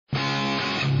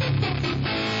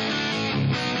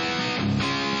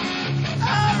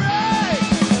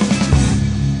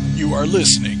are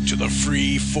listening to the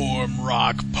Freeform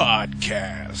Rock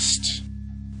Podcast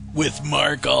with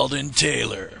Mark Alden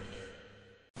Taylor.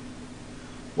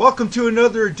 Welcome to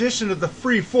another edition of the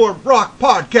Freeform Rock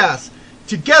Podcast.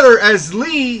 Together as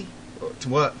Lee.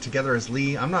 What? Together as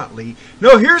Lee? I'm not Lee.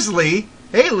 No, here's Lee.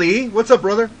 Hey, Lee. What's up,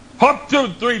 brother? Hop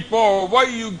 2, 3, 4. What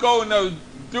are you going to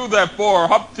do that for?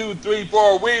 Hop 2, 3,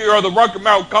 4. We are the Rock and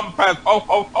Metal Compass. Ho,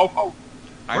 ho, ho, ho.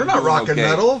 We're not rock and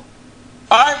metal.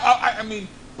 I mean,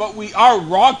 but we are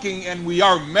rocking and we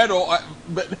are metal.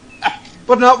 But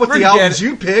not with the albums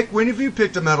you pick. When have you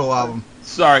picked a metal album?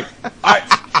 Sorry.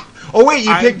 Oh, wait,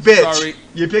 you picked Bitch. Sorry.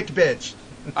 You picked Bitch.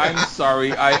 I'm sorry.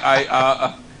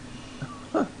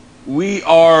 We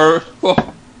are...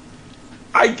 Well,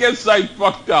 I guess I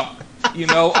fucked up. You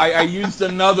know, I used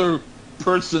another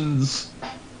person's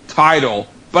title.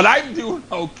 But I'm doing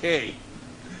okay.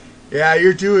 Yeah,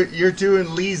 you're doing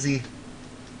leasy.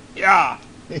 Yeah.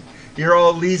 You're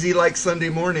all lazy like Sunday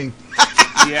morning.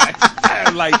 Yeah,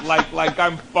 like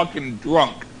I'm fucking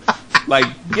drunk. Like,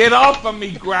 get off of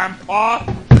me, Grandpa.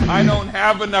 I don't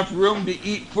have enough room to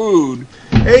eat food.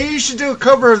 Hey, you should do a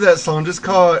cover of that song. Just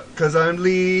call it, 'Cause I'm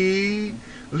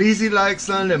lazy like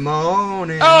Sunday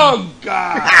morning. Oh,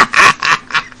 God.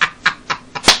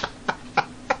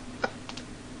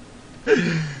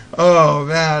 Oh,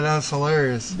 man, that's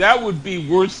hilarious. That would be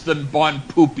worse than Bon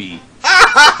Poopy.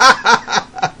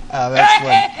 Oh, that's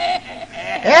funny.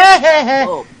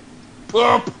 Oh,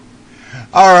 poop.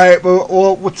 All right,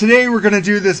 well, today we're going to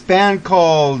do this band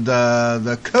called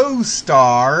the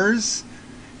Co-Stars.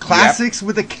 Classics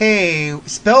with a K,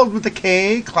 spelled with a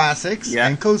K, Classics,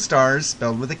 and Co-Stars,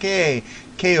 spelled with a K.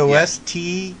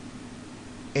 K-O-S-T-A-R-S.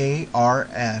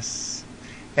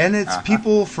 And it's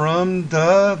people from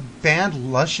the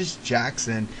band Luscious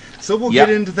Jackson. So we'll get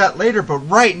into that later, but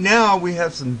right now we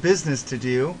have some business to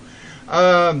do.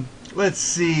 Let's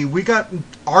see, we got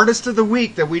Artist of the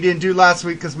Week that we didn't do last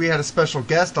week because we had a special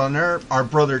guest on there, our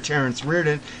brother Terrence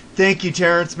Reardon. Thank you,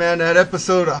 Terrence, man. That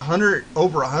episode,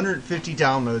 over 150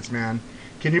 downloads, man.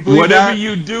 Can you believe that? Whatever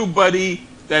you do, buddy,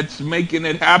 that's making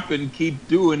it happen. Keep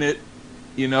doing it.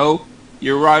 You know,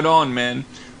 you're right on, man.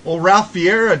 Well, Ralph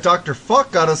Vieira, Dr.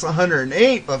 Fuck got us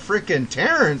 108, but freaking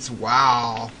Terrence,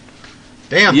 wow.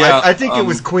 Damn, yeah, I think it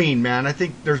was Queen, man. I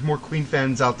think there's more Queen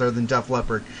fans out there than Def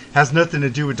Leppard. Has nothing to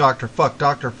do with Dr. Fuck.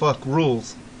 Dr. Fuck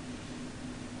rules.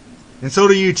 And so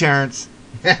do you, Terrence.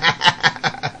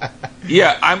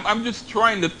 Yeah, I'm just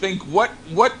trying to think what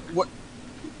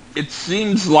it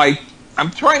seems like.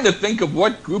 I'm trying to think of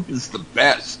what group is the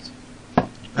best.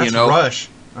 That's Rush.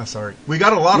 Oh, sorry. We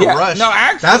got a lot of Rush. No,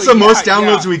 actually, that's the most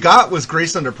downloads we got was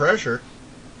Grace Under Pressure.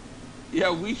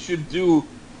 Yeah, we should do.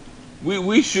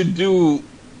 We should do.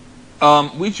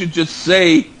 We should just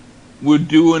say we're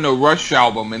doing a Rush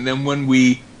album, and then when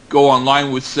we go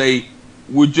online, we'll say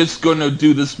we're just going to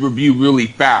do this review really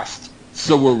fast,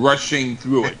 so we're rushing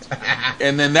through it,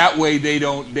 and then that way they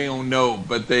don't know,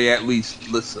 but they at least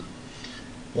listen.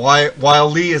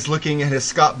 While Lee is looking at his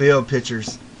Scott Baio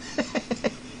pictures.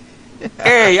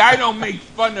 Hey, I don't make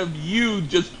fun of you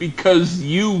just because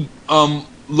you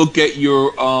look at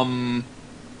your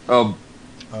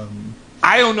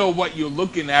I don't know what you're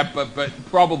looking at, but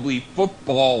probably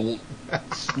football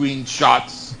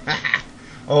screenshots.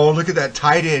 Oh, look at that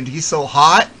tight end. He's so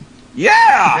hot.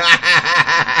 Yeah!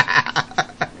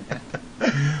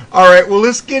 All right, well,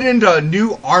 let's get into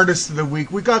new Artist of the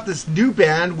Week. We got this new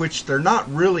band, which they're not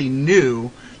really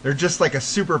new. They're just like a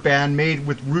super band made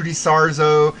with Rudy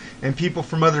Sarzo and people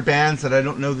from other bands that I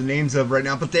don't know the names of right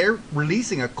now, but they're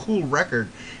releasing a cool record.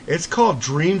 It's called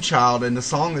Dream Child, and the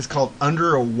song is called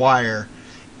Under a Wire.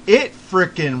 It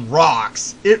frickin'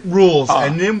 rocks. It rules.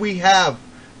 And then we have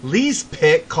Lee's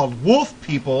pick called Wolf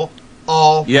People,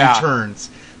 All Returns.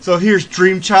 So here's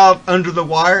Dream Child, Under the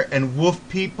Wire, and Wolf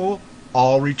People,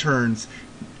 All Returns.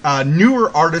 Newer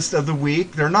Artist of the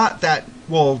Week. They're not that...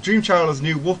 Well, Dream Child is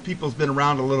new. Wolf People's been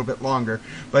around a little bit longer.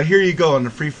 But here you go on the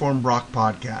Freeform Rock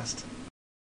Podcast.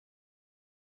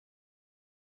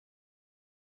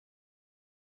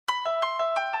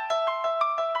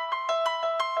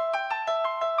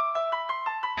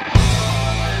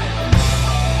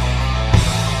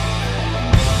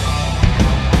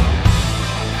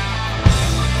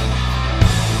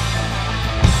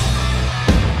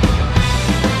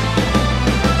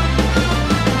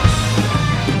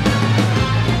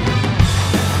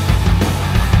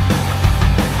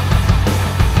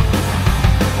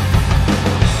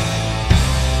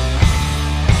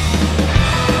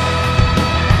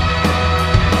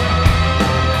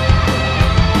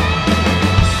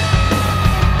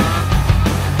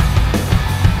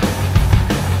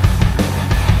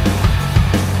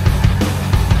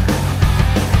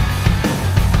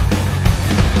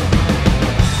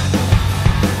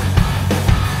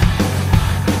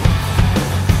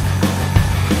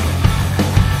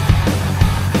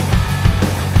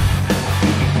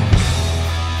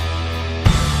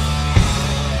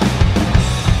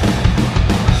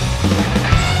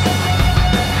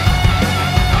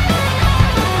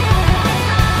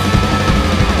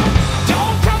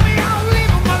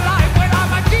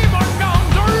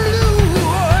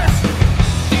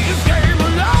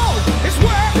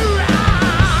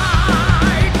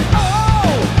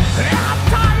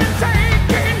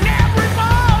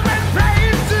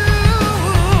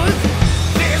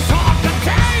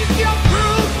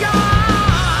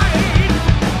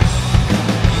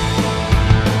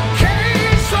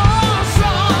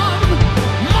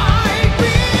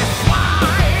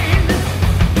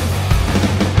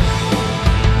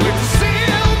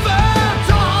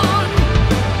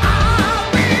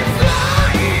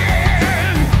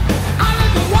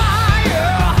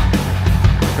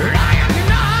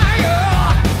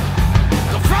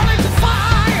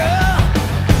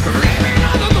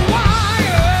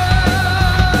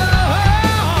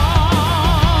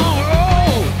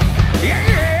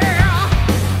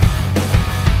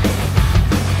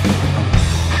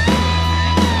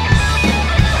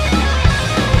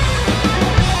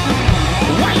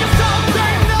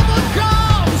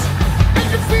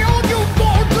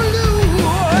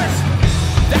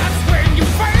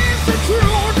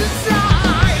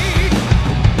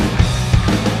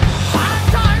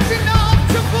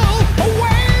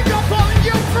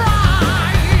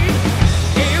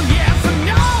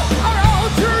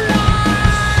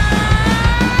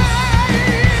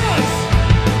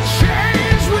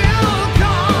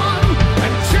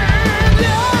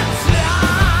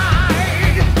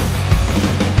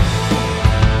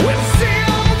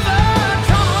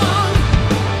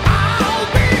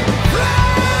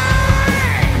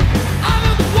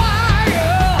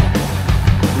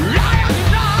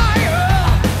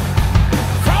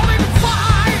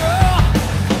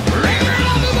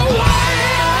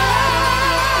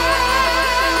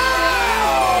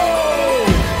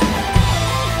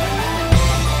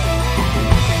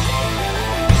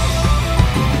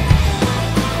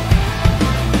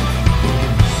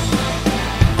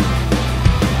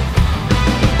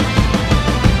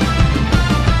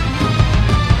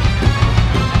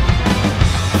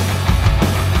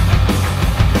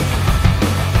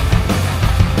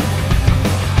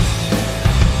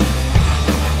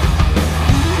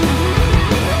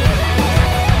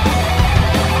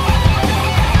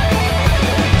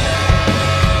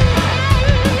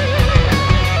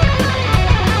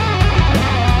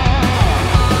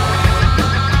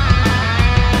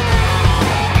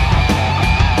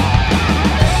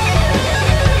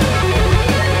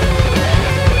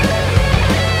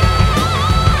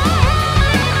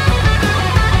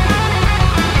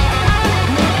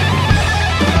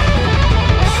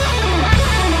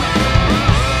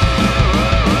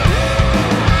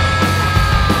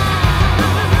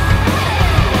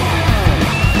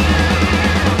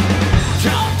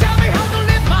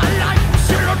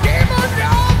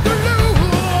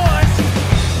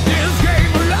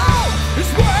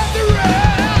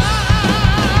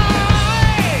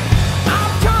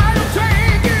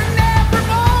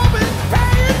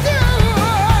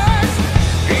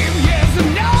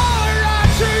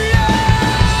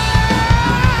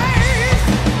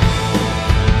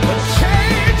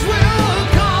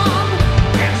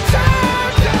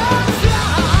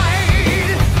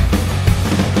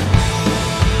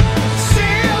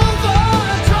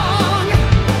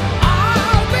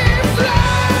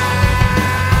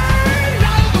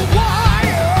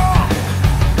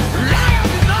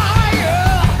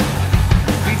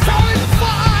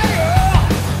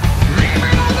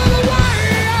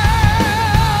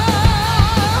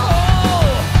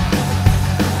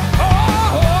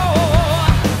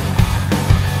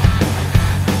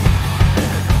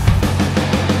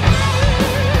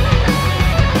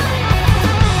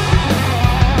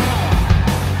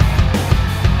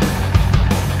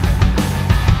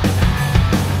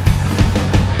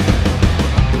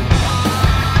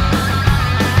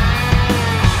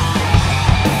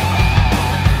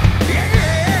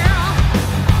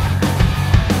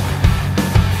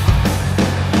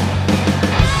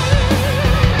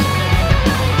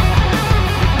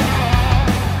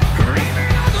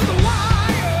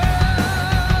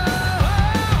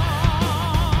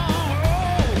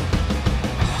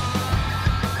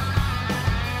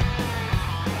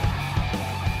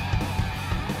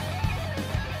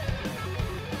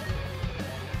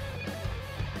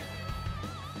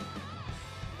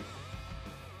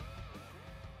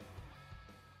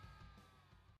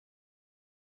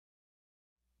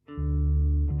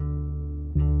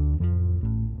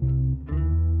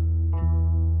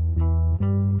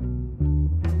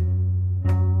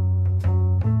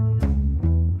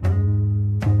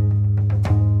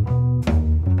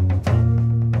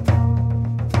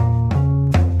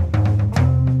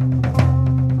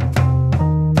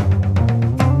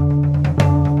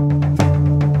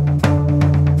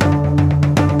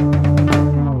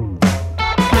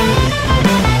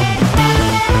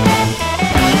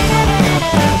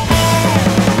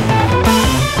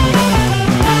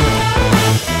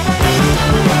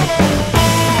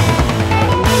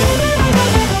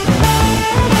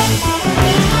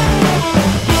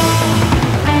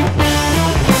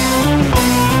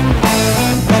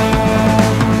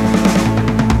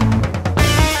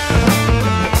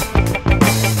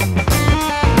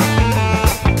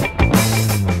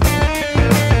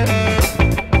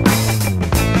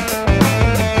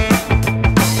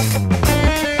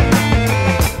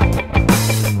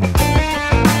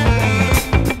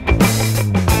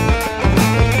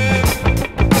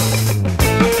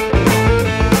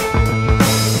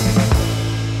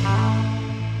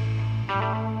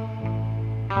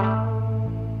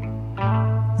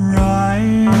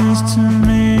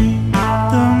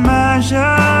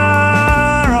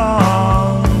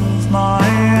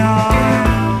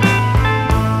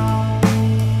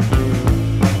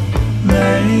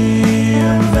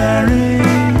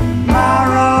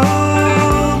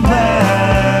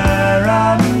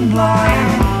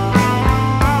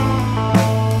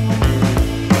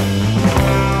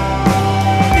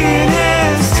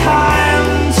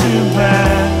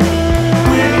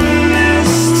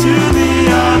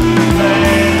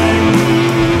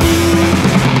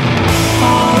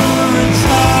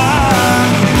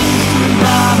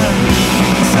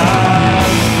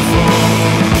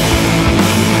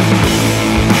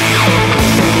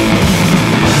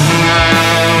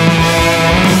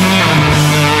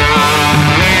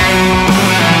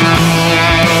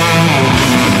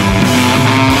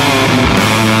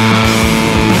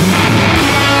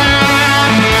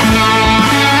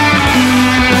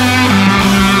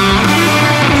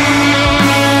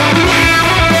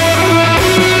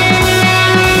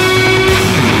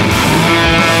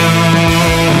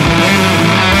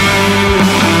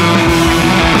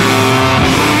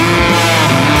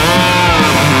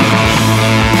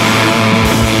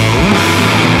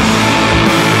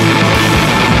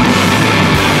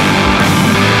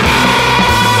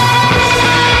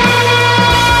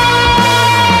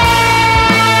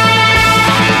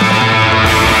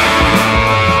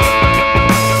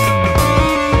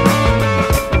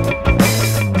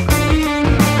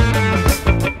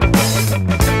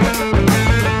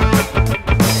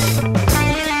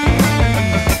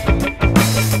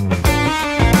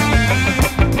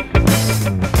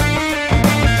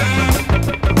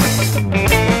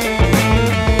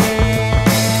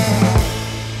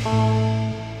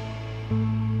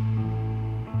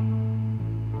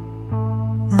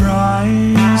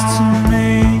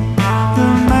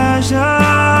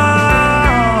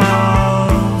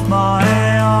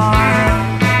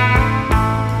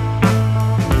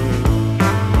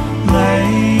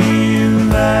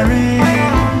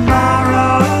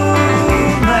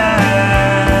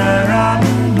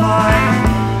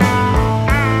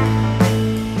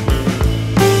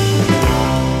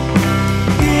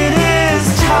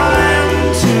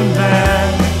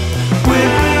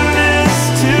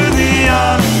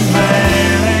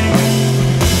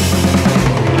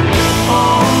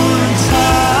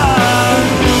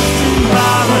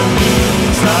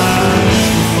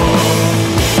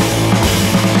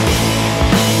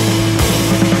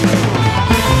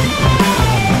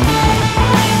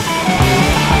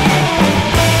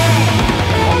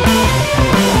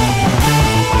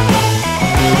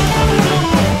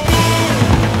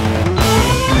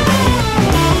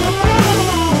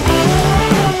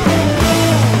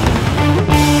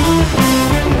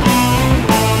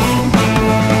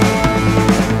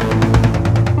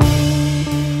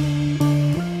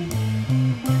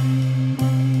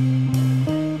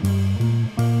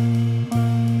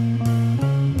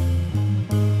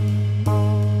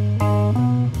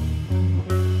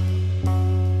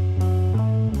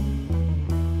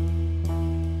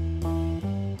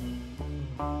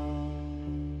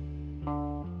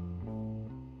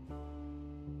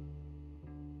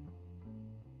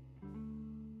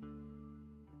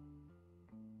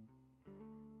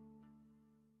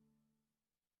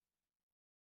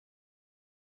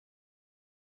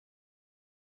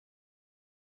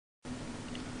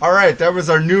 All right, that was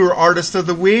our newer artist of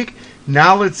the week.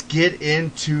 Now let's get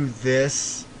into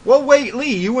this. Well, wait,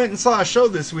 Lee, you went and saw a show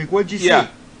this week. What'd you see? Yeah,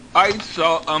 I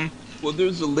saw, well,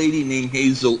 there's a lady named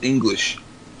Hazel English.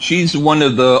 She's one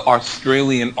of the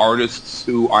Australian artists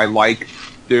who I like.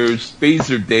 There's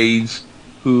Phaser Days,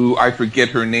 who I forget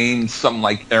her name, something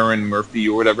like Erin Murphy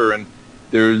or whatever, and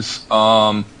there's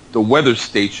The Weather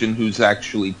Station, who's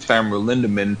actually Tamara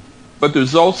Lindemann, but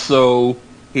there's also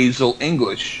Hazel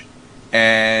English,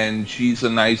 and she's a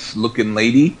nice looking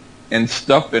lady and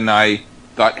stuff, and I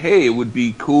thought, hey, it would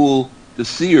be cool to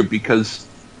see her because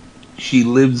she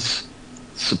lives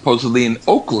supposedly in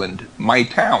Oakland, my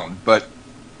town, but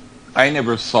I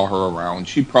never saw her around.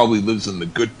 She probably lives in the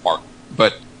good part,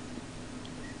 but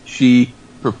she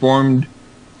performed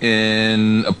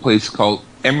in a place called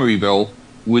Emeryville,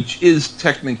 which is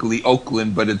technically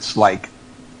Oakland, but it's like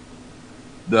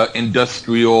the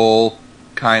industrial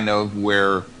kind of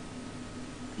where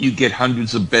you get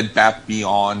hundreds of Bed Bath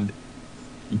Beyond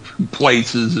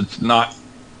places. It's not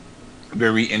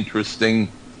very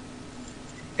interesting.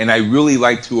 And I really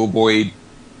like to avoid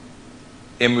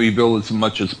Emeryville as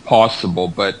much as possible,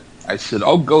 but I said,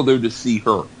 I'll go there to see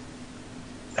her.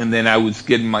 And then I was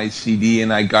getting my CD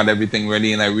and I got everything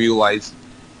ready and I realized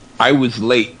I was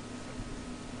late.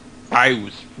 I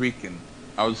was freaking.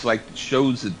 I was like, the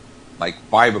show's at like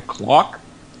 5 o'clock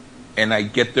and I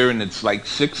get there and it's like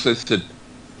 6. I said,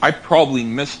 I probably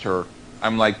missed her.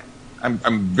 I'm like, I'm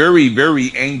very,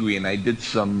 very angry, and I did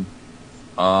some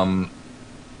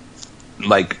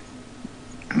like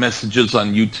messages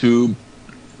on YouTube,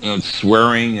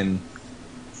 swearing and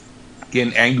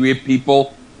getting angry at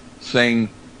people, saying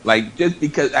like, just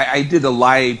because I did a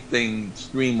live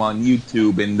stream on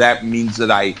YouTube, and that means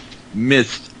that I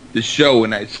missed the show,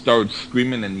 and I started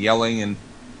screaming and yelling, and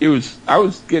I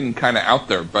was getting kind of out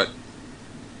there, but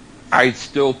I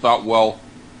still thought, well,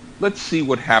 let's see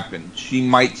what happened. She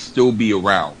might still be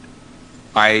around.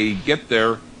 I get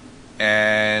there,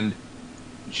 and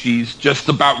she's just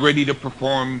about ready to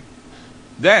perform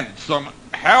then. So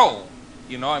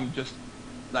I'm just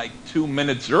like 2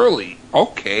 minutes early.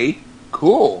 Okay,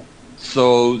 cool.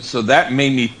 So that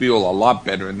made me feel a lot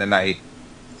better. And then I,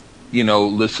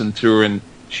 listened to her, and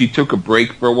she took a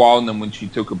break for a while. And then when she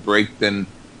took a break, then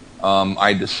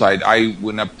I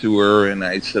went up to her and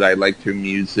I said I liked her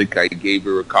music. I gave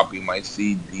her a copy of my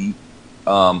CD,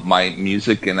 my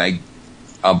music, and I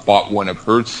bought one of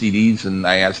her CDs, and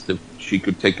I asked if she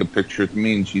could take a picture with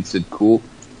me, and she said cool.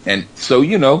 And so,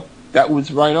 that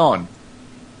was right on.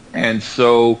 And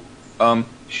so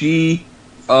she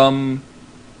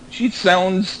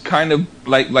sounds kind of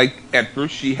like at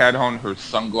first she had on her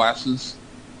sunglasses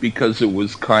because it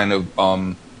was kind of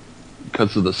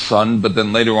because of the sun, but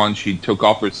then later on she took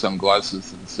off her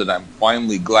sunglasses and said, I'm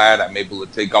finally glad I'm able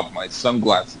to take off my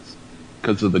sunglasses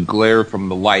because of the glare from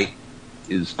the light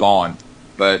is gone.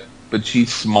 But she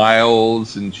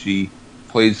smiles and she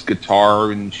plays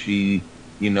guitar and she,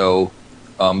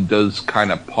 does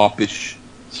kind of popish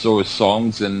sort of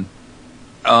songs, and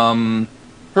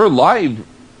her live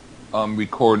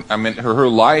her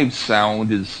live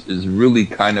sound is really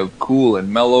kind of cool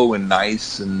and mellow and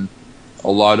nice, and a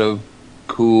lot of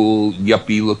cool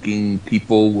yuppie looking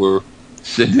people were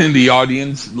sitting in the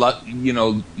audience,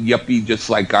 yuppie just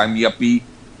like I'm yuppie,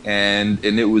 and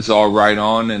it was all right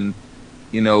on, and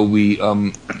we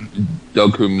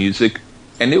dug her music,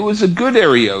 and it was a good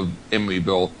area of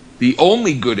Emeryville, the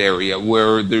only good area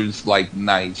where there's like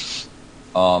nice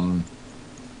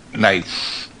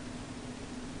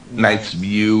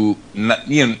view,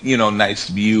 nice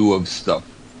view of stuff.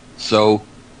 So,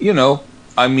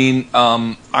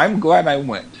 I'm glad I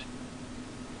went,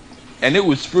 and it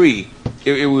was free.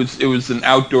 It was an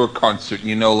outdoor concert,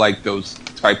 like those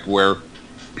type where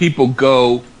people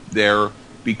go there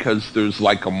because there's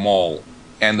like a mall,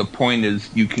 and the point is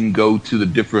you can go to the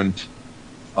different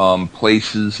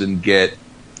places and get,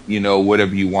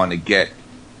 whatever you want to get.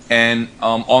 And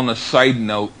on a side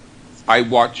note, I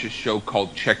watch a show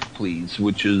called Check Please,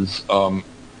 which is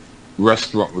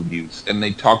restaurant reviews, and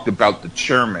they talked about the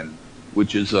Chairman,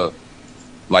 which is a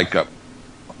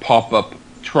pop-up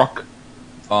truck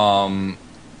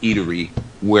eatery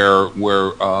where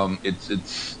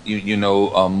it's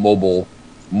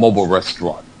mobile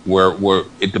restaurant where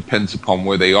it depends upon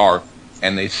where they are,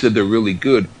 and they said they're really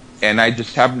good. And I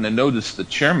just happened to notice the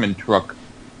Chairman truck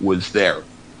was there,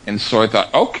 and so I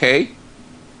thought, okay.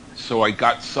 So I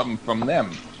got something from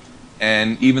them,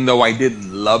 and even though I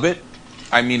didn't love it,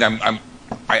 I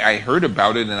heard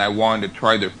about it and I wanted to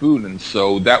try their food, and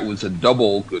so that was a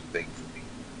double good thing for me.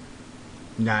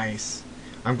 Nice.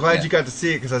 I'm glad Yeah. you got to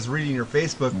see it because I was reading your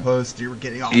Facebook post. You were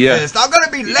getting all Yeah. pissed. I'm going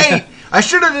to be late. I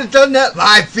should have done that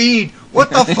live feed. What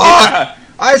the fuck? Yeah.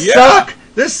 I Yeah. suck.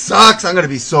 This sucks. I'm going to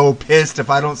be so pissed if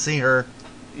I don't see her.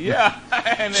 Yeah.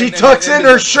 She tucks in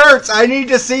her shirts. I need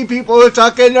to see people who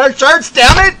tuck in their shirts,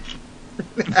 damn it.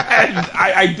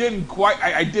 I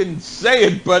didn't say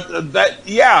it, but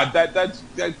that's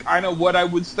kind of what I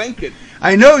was thinking.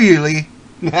 I know you, Lee.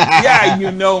 Yeah,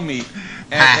 you know me.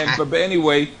 But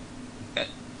anyway,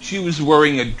 she was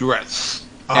wearing a dress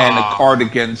and a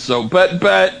cardigan. So,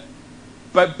 but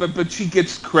she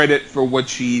gets credit for what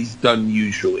she's done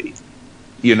usually,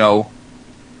 you know.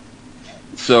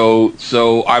 So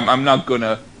I'm not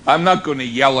gonna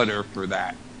yell at her for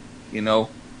that, you know.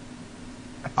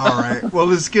 All right. Well,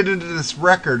 let's get into this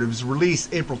record. It was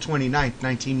released April 29th,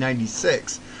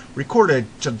 1996. Recorded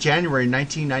January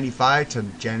 1995 to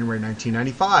January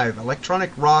 1995.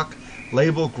 Electronic rock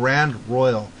label Grand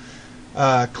Royal.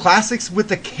 Classics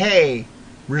with a K,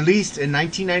 released in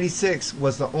 1996,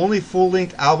 was the only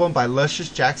full-length album by Luscious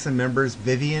Jackson members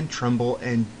Vivian Tremble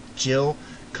and Jill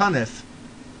Cuniff.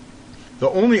 The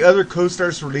only other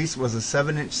co-stars release was a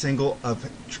 7-inch single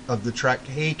of the track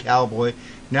Hey Cowboy,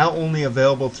 now only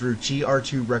available through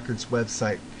GR2 Records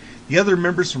website. The other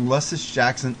members from Luscious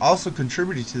Jackson also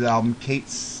contributed to the album. Kate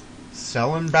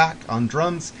Sellenbach on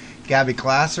drums, Gabby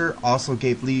Glasser also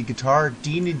gave lead guitar,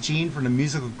 Dean and Jean from the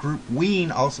musical group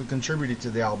Ween also contributed to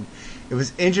the album. It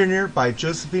was engineered by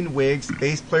Josephine Wiggs,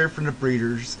 bass player from the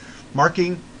Breeders,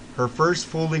 marking her first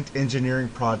full-length engineering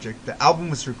project. The album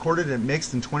was recorded and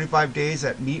mixed in 25 days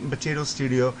at Meat and Potato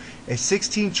Studio, a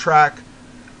 16-track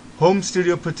home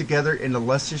studio put together in the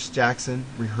Luscious Jackson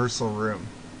rehearsal room.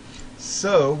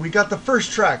 So, we got the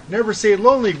first track, Never Say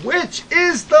Lonely, which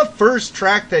is the first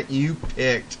track that you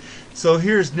picked. So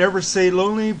here's Never Say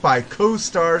Lonely by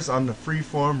Co-Stars on the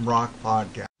Freeform Rock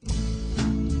Podcast.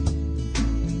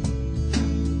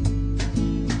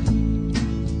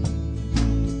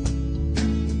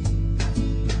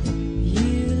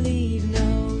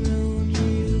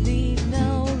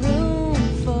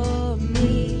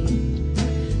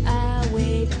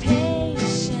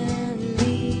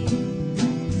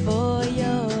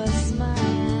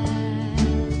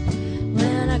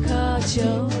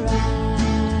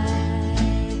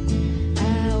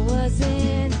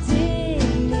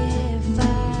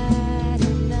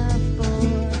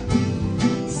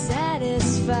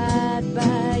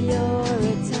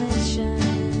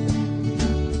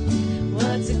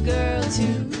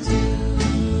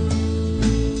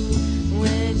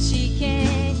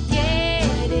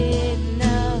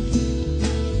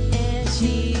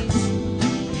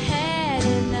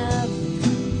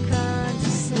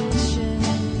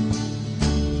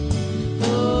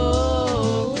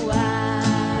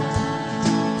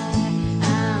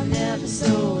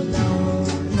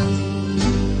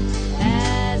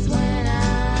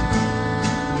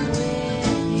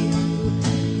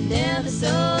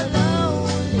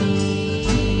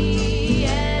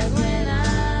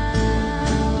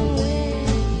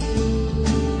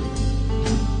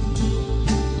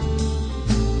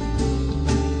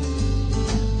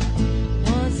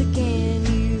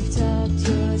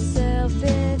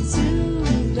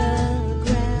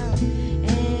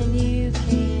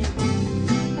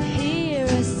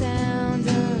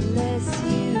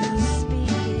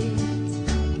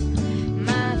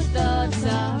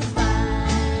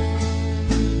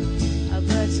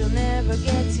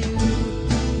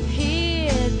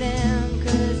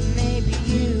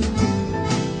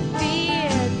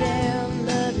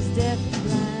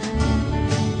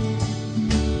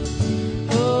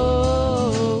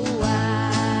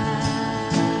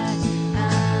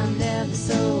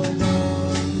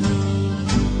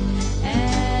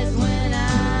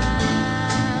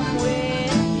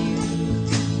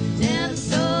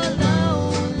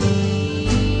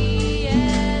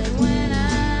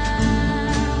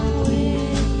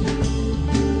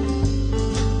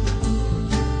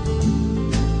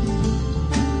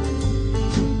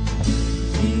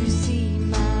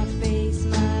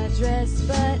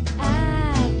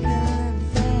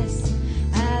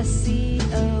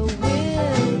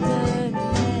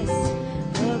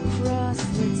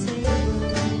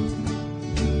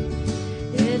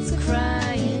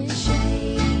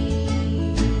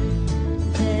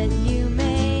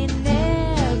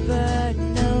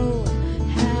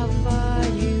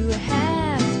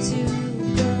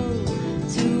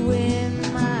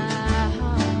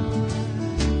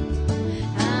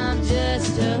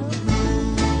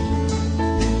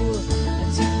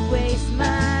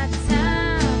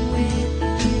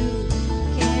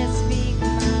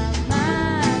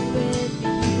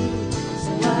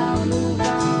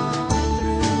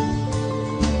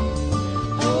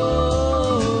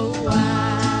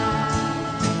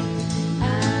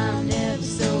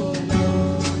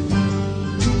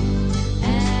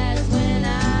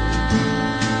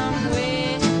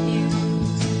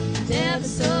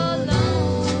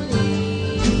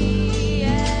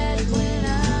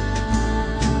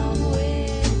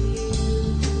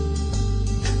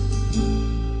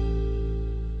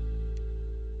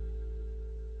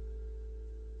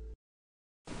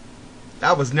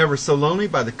 That was Never So Lonely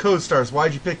by the Co-Stars.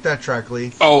 Why'd you pick that track,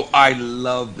 Lee? Oh, I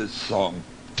love this song.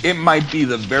 It might be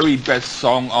the very best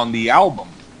song on the album.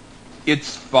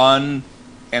 It's fun,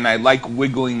 and I like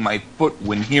wiggling my foot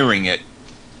when hearing it.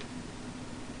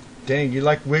 Dang, you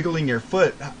like wiggling your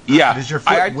foot? Yeah. Does your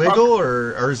foot wiggle,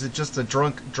 or is it just a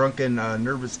drunken,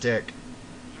 nervous tick?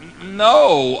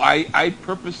 No, I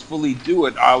purposefully do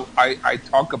it. I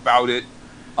talk about it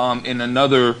in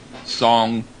another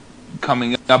song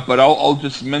coming up, but I'll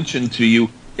just mention to you,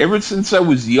 ever since I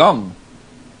was young,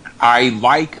 I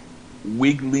like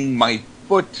wiggling my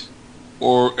foot,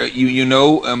 or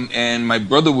and my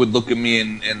brother would look at me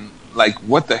and like,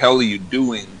 what the hell are you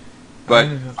doing? But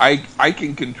I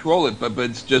can control it, but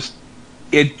it's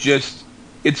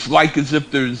like as if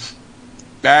there's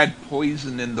bad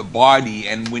poison in the body,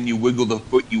 and when you wiggle the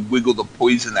foot, you wiggle the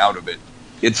poison out of it.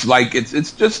 It's like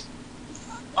it's just.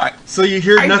 So you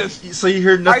hear nothing. So you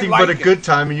hear nothing like but a good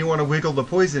time, and you want to wiggle the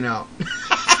poison out.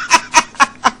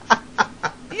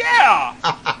 Yeah.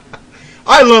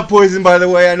 I love Poison, by the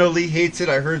way. I know Lee hates it.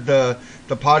 I heard the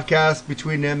podcast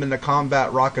between them and the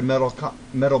Combat Rock and Metal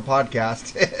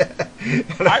podcast.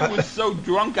 I was so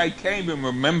drunk I can't even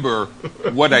remember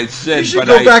what I said. You should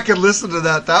go back and listen to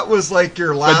that. That was like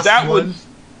your last one.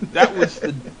 That was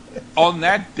on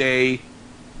that day.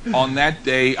 On that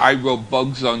day, I wrote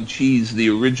 "Bugs on Cheese,"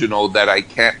 the original that I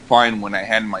can't find when I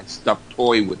had my stuffed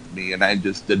toy with me, and I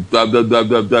just did blah blah blah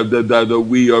blah blah blah blah. Blah,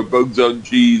 we are bugs on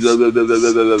cheese. Blah, blah, blah, blah,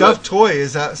 blah, blah. Stuffed toy,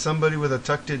 is that somebody with a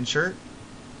tucked-in shirt?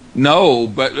 No,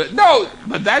 but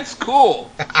that's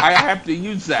cool. I have to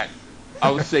use that.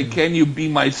 I would say, "Can you be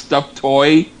my stuffed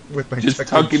toy?" With my just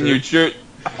tuck in your shirt.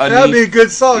 Honey. That'd be a good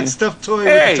song, Stuffed Toy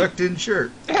with a tucked-in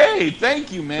shirt. Hey,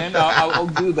 thank you, man. I'll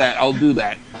do that. I'll do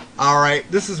that. All right,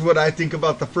 this is what I think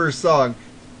about the first song.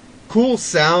 Cool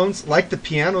sounds, like the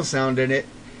piano sound in it,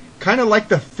 kind of like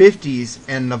the 50s,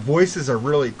 and the voices are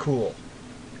really cool.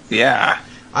 Yeah.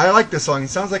 I like this song. It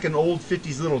sounds like an old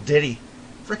 50s little ditty.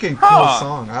 Freaking cool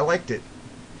song. I liked it.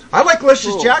 I like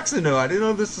Luscious Jackson, though. I didn't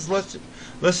know this is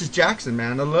Luscious Jackson,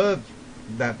 man. I love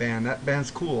that band. That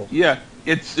band's cool. Yeah,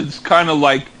 it's kind of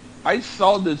like, I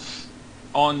saw this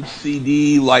on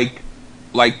CD, like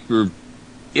for,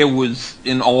 it was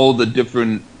in all the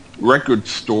different record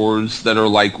stores that are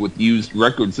like with used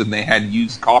records, and they had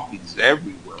used copies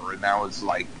everywhere, and I was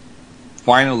like,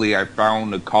 finally I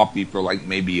found a copy for like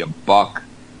maybe $1,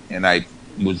 and I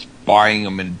was buying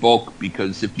them in bulk,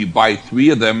 because if you buy 3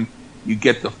 of them, you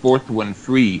get the 4th one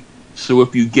free. So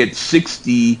if you get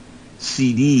 60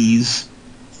 CDs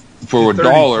for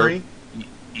 $1,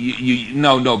 you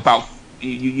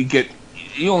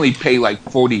only pay like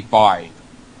 $45.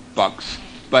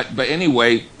 But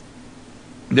anyway,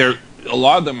 a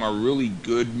lot of them are really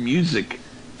good music,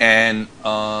 and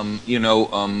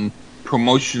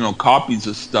promotional copies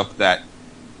of stuff that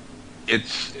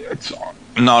it's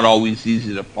not always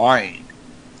easy to find,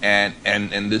 and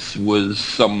this was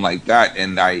something like that,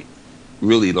 and I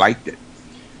really liked it.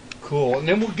 Cool. And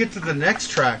then we'll get to the next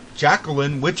track,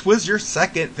 Jacqueline, which was your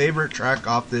second favorite track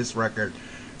off this record.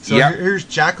 So here's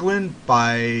Jacqueline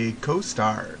by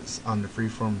Co-Stars on the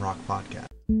Freeform Rock Podcast.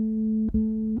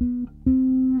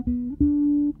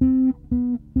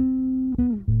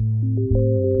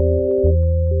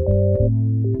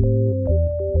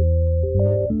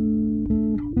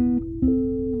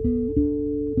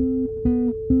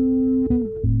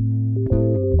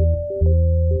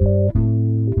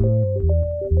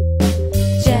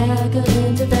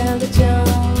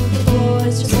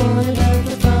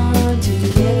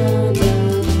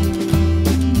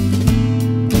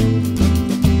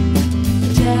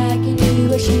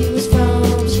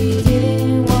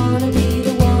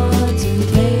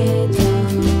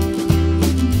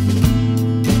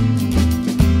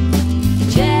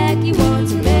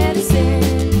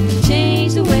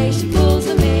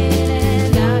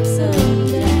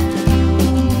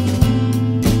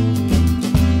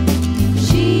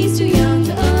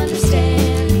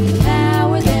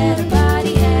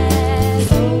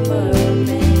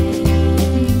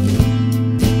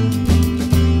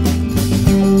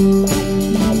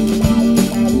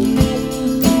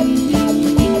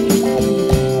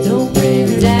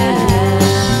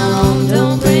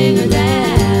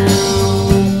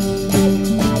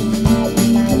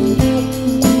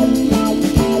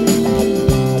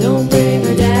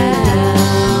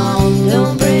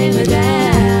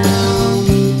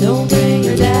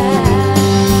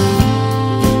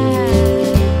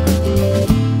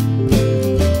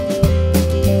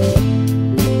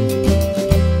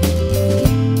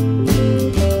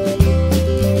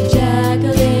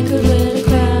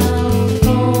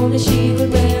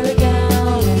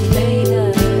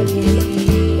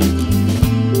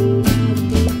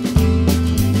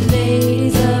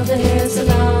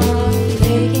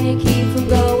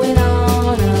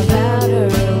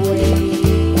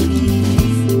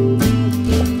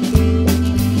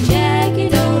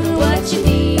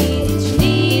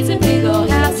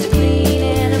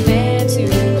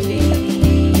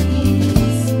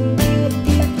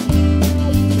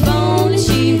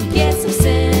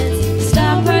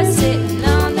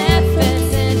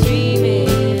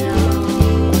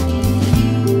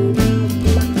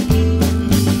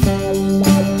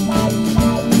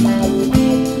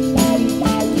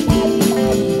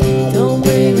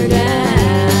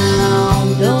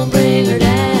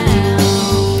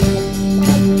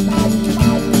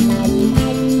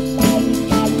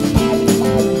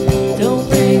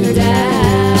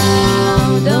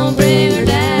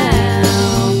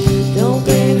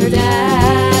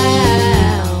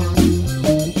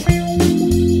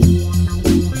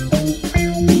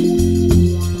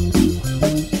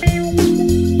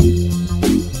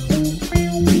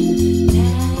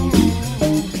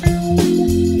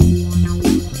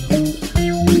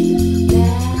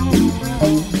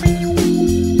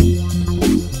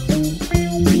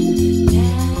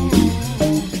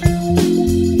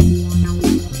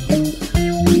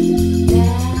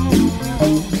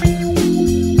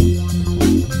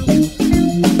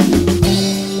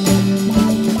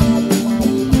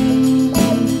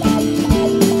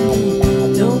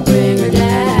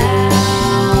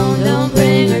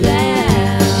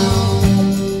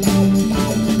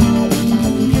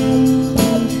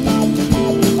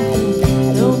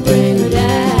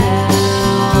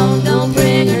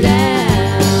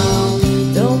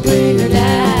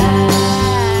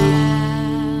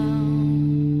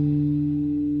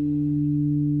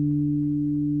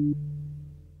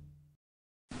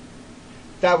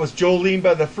 That was Jolene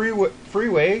by the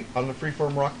Freeway on the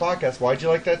Freeform Rock Podcast. Why'd you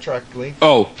like that track, Lee?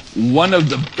 Oh, one of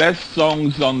the best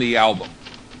songs on the album.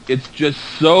 It's just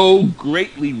so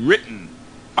greatly written.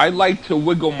 I like to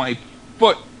wiggle my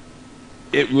foot.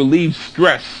 It relieves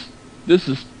stress. This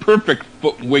is perfect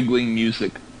foot wiggling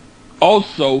music.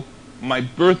 Also, my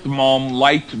birth mom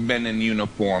liked men in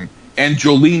uniform, and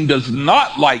Jolene does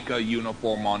not like a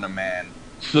uniform on a man.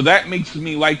 So that makes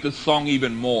me like the song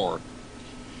even more.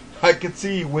 I could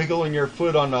see you wiggling your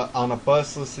foot on a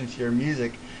bus listening to your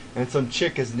music, and some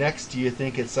chick is next to you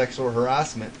thinking it's sexual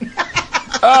harassment.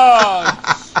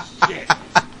 Oh, shit.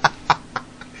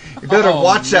 You better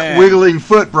watch that wiggling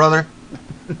foot, brother.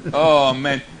 Oh,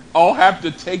 man. I'll have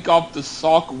to take off the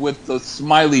sock with the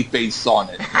smiley face on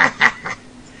it.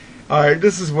 All right,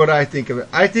 this is what I think of it.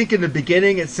 I think in the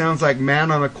beginning it sounds like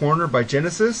Man on a Corner by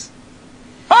Genesis.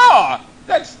 Ah!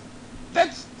 That's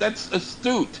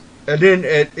astute. And then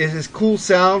it is cool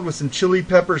sound with some Chili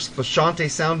Peppers Frusciante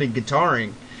sounding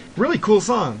guitaring. Really cool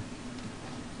song.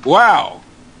 Wow.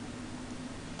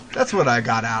 That's what I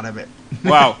got out of it.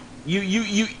 Wow.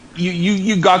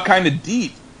 You got kind of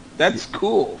deep. That's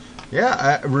cool.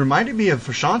 Yeah, it reminded me of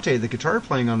Frusciante, the guitar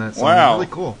playing on that song. Wow. Really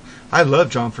cool. I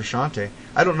love John Frusciante.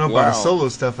 I don't know about his Wow. solo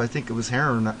stuff. I think it was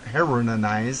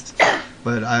heroinized.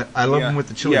 But I love him with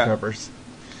the Chili Peppers.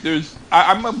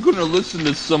 I'm going to listen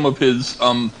to some of his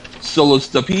solo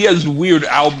stuff. He has weird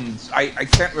albums. I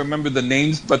can't remember the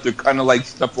names, but they're kind of like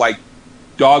stuff like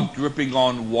Dog Dripping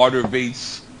on Water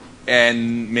Vase,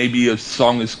 and maybe a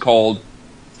song is called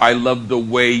I Love the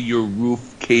Way Your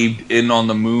Roof Caved In on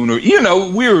the Moon, or,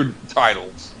 weird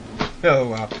titles. Oh,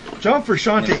 wow. John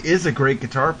Frusciante is a great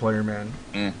guitar player, man.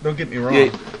 Don't get me wrong. Yeah,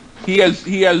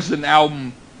 he has an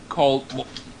album called... Well,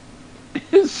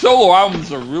 his solo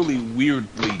albums are really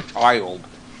weirdly titled.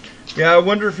 Yeah, I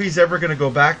wonder if he's ever going to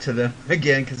go back to them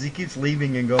again, because he keeps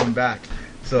leaving and going back.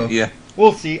 So, yeah.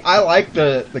 We'll see. I like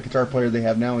the guitar player they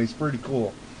have now. He's pretty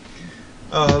cool.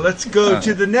 Let's go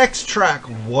to the next track,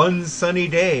 One Sunny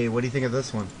Day. What do you think of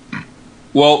this one?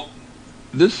 Well,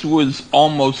 this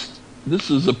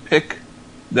is a pick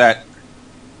that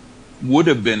would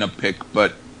have been a pick,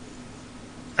 but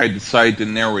I decided to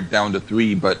narrow it down to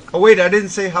 3, but... Oh, wait, I didn't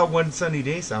say how One Sunny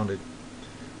Day sounded.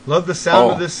 Love the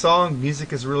sound of this song.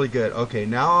 Music is really good. Okay,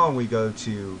 now we go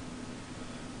to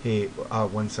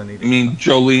One Sunny Day. I mean,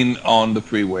 Jolene on the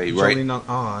Freeway, right? Jolene on...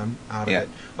 Oh, I'm out of it.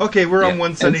 Okay, we're on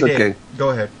One Sunny Day. Okay. Go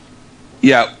ahead.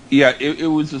 Yeah, it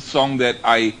was a song that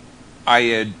I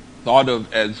had thought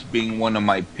of as being one of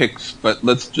my picks, but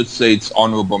let's just say it's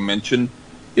honorable mention.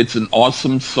 It's an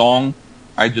awesome song.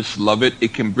 I just love it.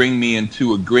 It can bring me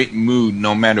into a great mood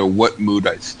no matter what mood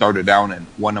I started out in.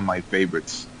 One of my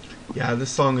favorites. Yeah, this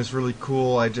song is really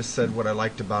cool. I just said what I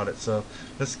liked about it, so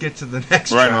let's get to the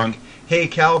next right track. On. Hey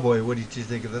Cowboy, what did you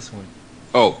think of this one?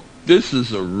 Oh, this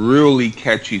is a really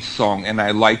catchy song, and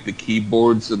I like the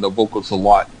keyboards and the vocals a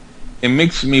lot. It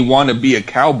makes me want to be a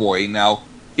cowboy. Now,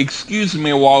 excuse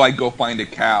me while I go find a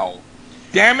cow.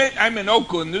 Damn it, I'm in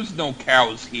Oakland. There's no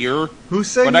cows here. Who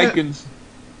sang that?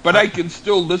 But I can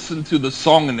still listen to the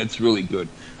song, and it's really good.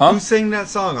 Huh? Who sang that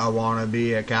song? I want to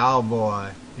be a cowboy,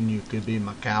 and you could be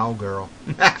my cowgirl.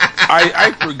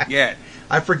 I forget.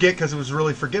 I forget because it was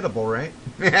really forgettable, right?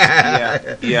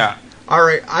 Yeah. All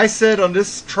right, I said on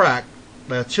this track,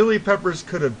 the Chili Peppers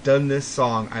could have done this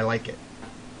song. I like it.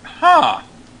 Huh.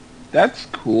 That's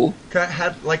cool. It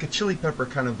had like a Chili Pepper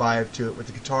kind of vibe to it with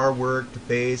the guitar work, the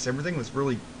bass, everything was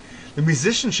really... The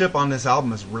musicianship on this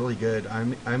album is really good.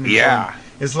 I'm yeah.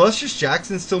 Is Luscious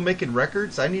Jackson still making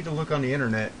records? I need to look on the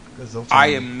internet.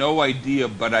 I have no idea,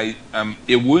 but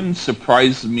it wouldn't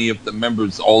surprise me if the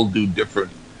members all do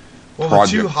different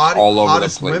projects the two all over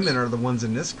hottest the place. women are the ones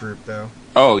in this group, though.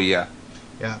 Oh, yeah.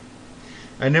 Yeah.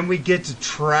 And then we get to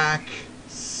track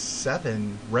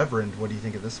 7, Reverend. What do you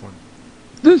think of this one?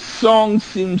 This song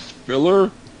seems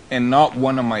filler and not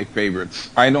one of my favorites.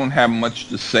 I don't have much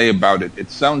to say about it.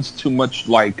 It sounds too much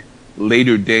like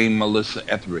later day Melissa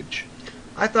Etheridge.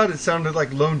 I thought it sounded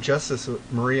like Lone Justice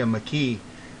with Maria McKee.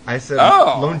 I said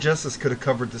Lone Justice could have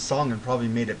covered the song and probably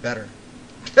made it better.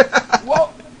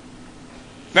 Well,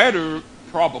 better,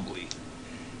 probably.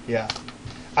 Yeah.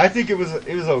 I think it was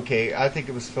okay. I think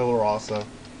it was filler also.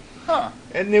 Huh.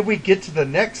 And then we get to the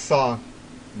next song.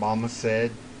 Mama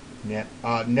Said.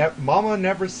 Mama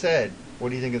Never Said. What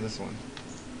do you think of this one?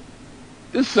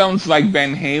 This sounds like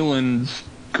Van Halen's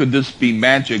Could This Be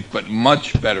Magic, but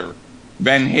much better.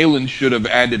 Van Halen should have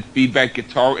added feedback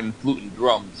guitar and flute and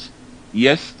drums.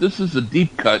 Yes, this is a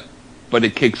deep cut, but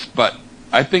it kicks butt.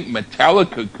 I think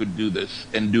Metallica could do this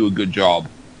and do a good job.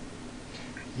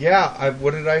 Yeah,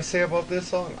 what did I say about this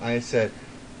song? I said,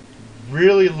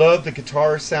 Really love the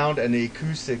guitar sound and the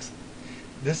acoustics.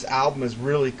 This album is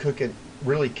really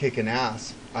kicking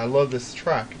ass. I love this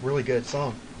track. Really good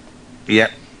song.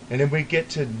 Yep. And then we get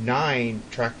to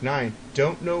track 9.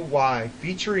 Don't Know Why,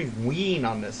 featuring Ween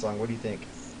on this song. What do you think?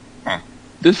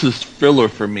 This is filler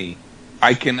for me.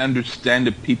 I can understand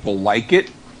if people like it,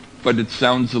 but it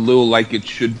sounds a little like it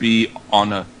should be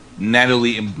on a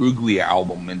Natalie Imbruglia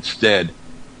album instead.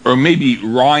 Or maybe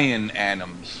Ryan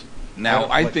Adams. Now,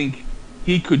 I think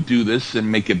he could do this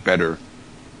and make it better.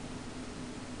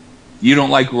 You don't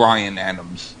like Ryan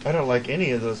Adams. I don't like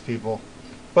any of those people.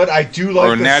 But I do like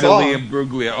or the Natalie song.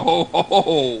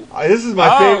 Imbruglia.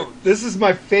 This is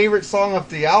my favorite song off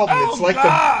the album.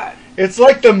 Oh, It's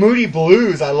like the Moody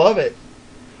Blues. I love it.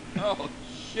 Oh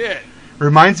shit!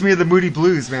 Reminds me of the Moody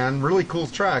Blues, man. Really cool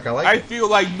track. I like it. I feel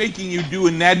like making you do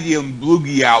a Natalie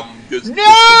Imbruglia album.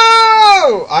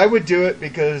 No! I would do it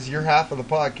because you're half of the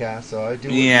podcast, so I do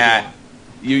it. Yeah.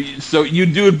 So you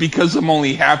do it because I'm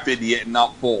only half idiot and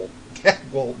not full.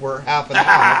 Well, we're half and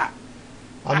half.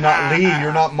 I'm not Lee,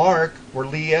 you're not Mark. We're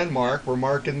Lee and Mark. We're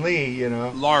Mark and Lee, you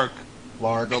know. Lark.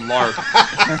 The Lark.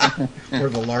 We're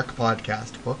the Lark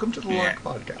Podcast. Welcome to the Lark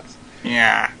Podcast.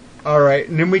 Yeah. All right,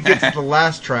 and then we get to the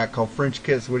last track called French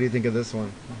Kiss. What do you think of this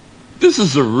one? This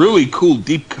is a really cool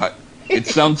deep cut. It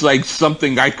sounds like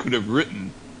something I could have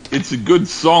written. It's a good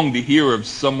song to hear if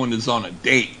someone is on a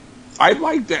date. I'd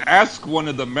like to ask one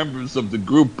of the members of the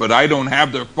group, but I don't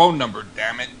have their phone number,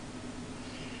 damn it.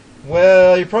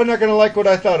 Well, you're probably not going to like what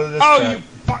I thought of this track. You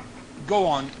fuck. Go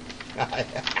on.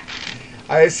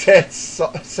 I said,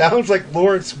 sounds like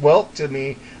Lawrence Welk to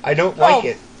me. I don't like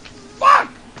it.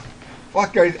 Fuck!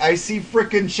 Fuck, I see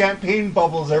frickin' champagne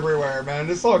bubbles everywhere, man.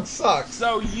 This song sucks.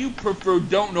 So you prefer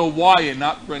Don't Know Why and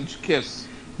not French Kiss?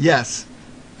 Yes.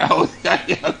 Oh,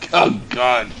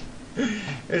 God.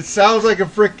 It sounds like a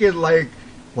frickin'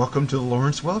 welcome to the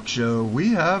Lawrence Welk Show. We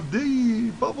have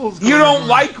the bubbles going You don't on.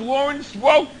 like Lawrence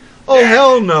Welk? Oh,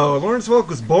 hell no. Lawrence Welk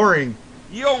was boring.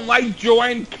 You don't like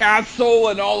Joanne Castle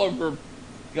and all of her...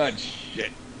 God,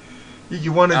 shit.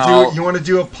 You want to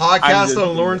do a podcast on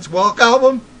a Lawrence Welk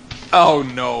album? Oh,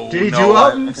 no. Did he do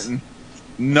albums?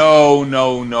 No.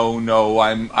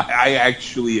 I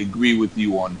actually agree with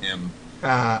you on him.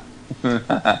 All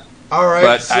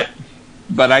right.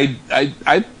 But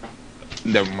I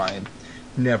never mind.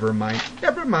 Never mind.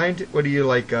 What do you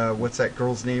like? What's that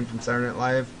girl's name from Saturday Night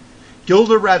Live?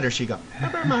 Gilda Radner. Go.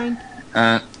 Never mind.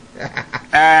 I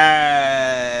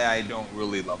don't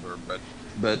really love her,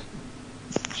 but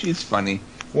she's funny.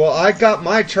 Well, I got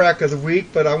my track of the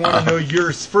week, but I want to know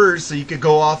yours first, so you could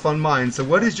go off on mine. So,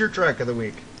 what is your track of the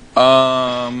week?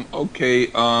 Okay.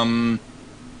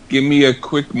 Give me a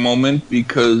quick moment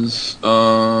because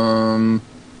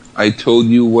I told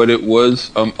you what it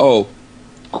was.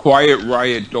 Quiet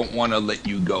Riot, Don't Want to Let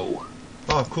You Go.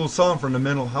 Oh, cool song from the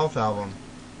Mental Health album.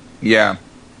 Yeah.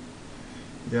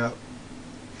 Yeah.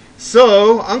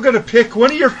 So, I'm going to pick one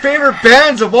of your favorite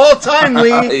bands of all time,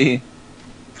 Lee.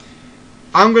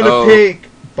 I'm going to pick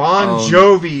Bon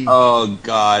Jovi. Oh,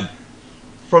 God.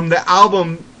 From the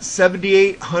album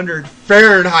 7800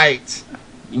 Fahrenheit.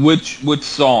 Which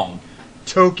song?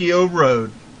 Tokyo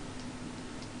Road.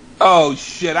 Oh,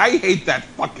 shit. I hate that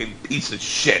fucking piece of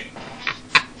shit.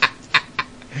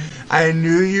 I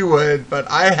knew you would, but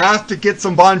I have to get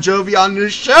some Bon Jovi on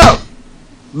this show.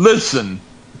 Listen,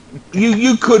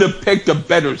 you could have picked a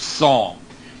better song.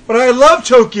 But I love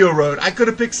Tokyo Road. I could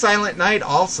have picked Silent Night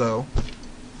also.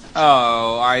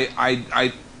 Oh,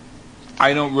 I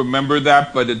don't remember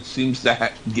that, but it seems to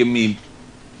give me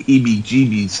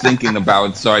heebie-jeebies thinking about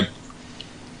it. So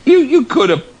you could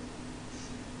have.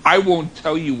 I won't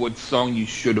tell you what song you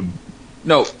should have.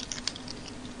 No,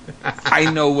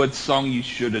 I know what song you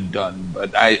should have done,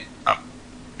 but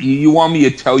you want me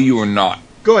to tell you or not?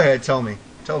 Go ahead, tell me.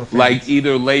 Tell the fans. Like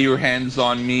either Lay Your Hands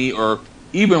on Me or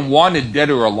even Wanted Dead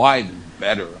or Alive is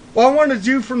better. Well, I want to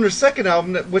do from their second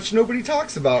album, which nobody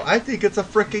talks about. I think it's a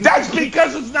freaking... That's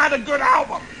because it's not a good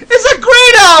album. It's a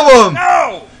great album.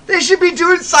 No. They should be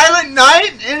doing Silent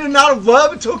Night, In and Out of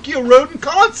Love, and Tokyo Road in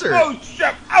concert. Oh,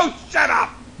 shut up.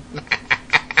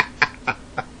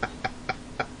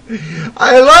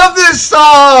 I love this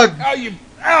song.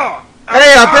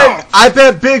 I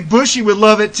bet Big Bushy would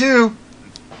love it too.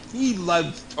 He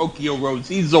loves Tokyo Road.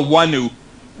 He's the one who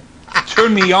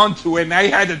turned me on to it, and I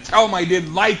had to tell him I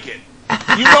didn't like it.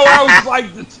 You know I was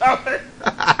like to tell it.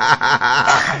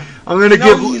 I'm gonna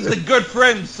give. He's a good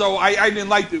friend, so I didn't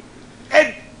like to.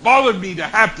 It bothered me to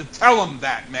have to tell him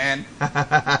that, man.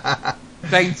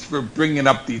 Thanks for bringing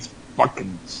up these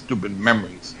fucking stupid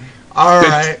memories. All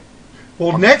right.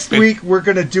 Well, next week we're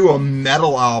gonna do a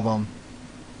metal album.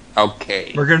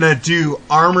 Okay. We're going to do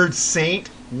Armored Saint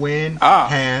Win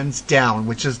Hands Down,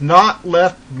 which has not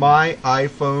left my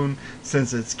iPhone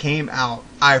since it came out.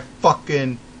 I'm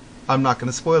not going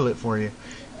to spoil it for you.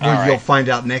 You'll find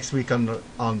out next week on the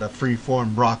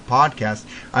Freeform Rock podcast.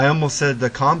 I almost said the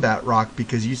Combat Rock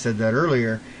because you said that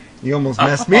earlier. You almost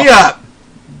messed me up.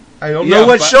 I don't know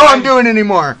what show I'm doing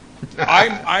anymore.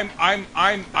 I'm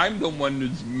the one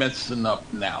who's messing up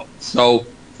now. So,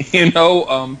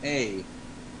 hey,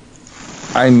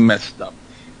 I messed up.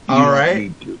 All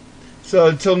right. So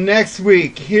until next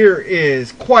week, here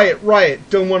is Quiet Riot,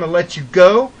 Don't Want to Let You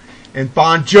Go, and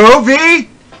Bon Jovi,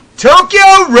 Tokyo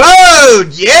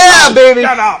Road. Yeah, baby.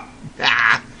 Shut up.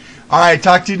 All right.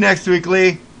 Talk to you next week,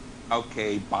 Lee.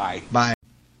 Okay. Bye. Bye.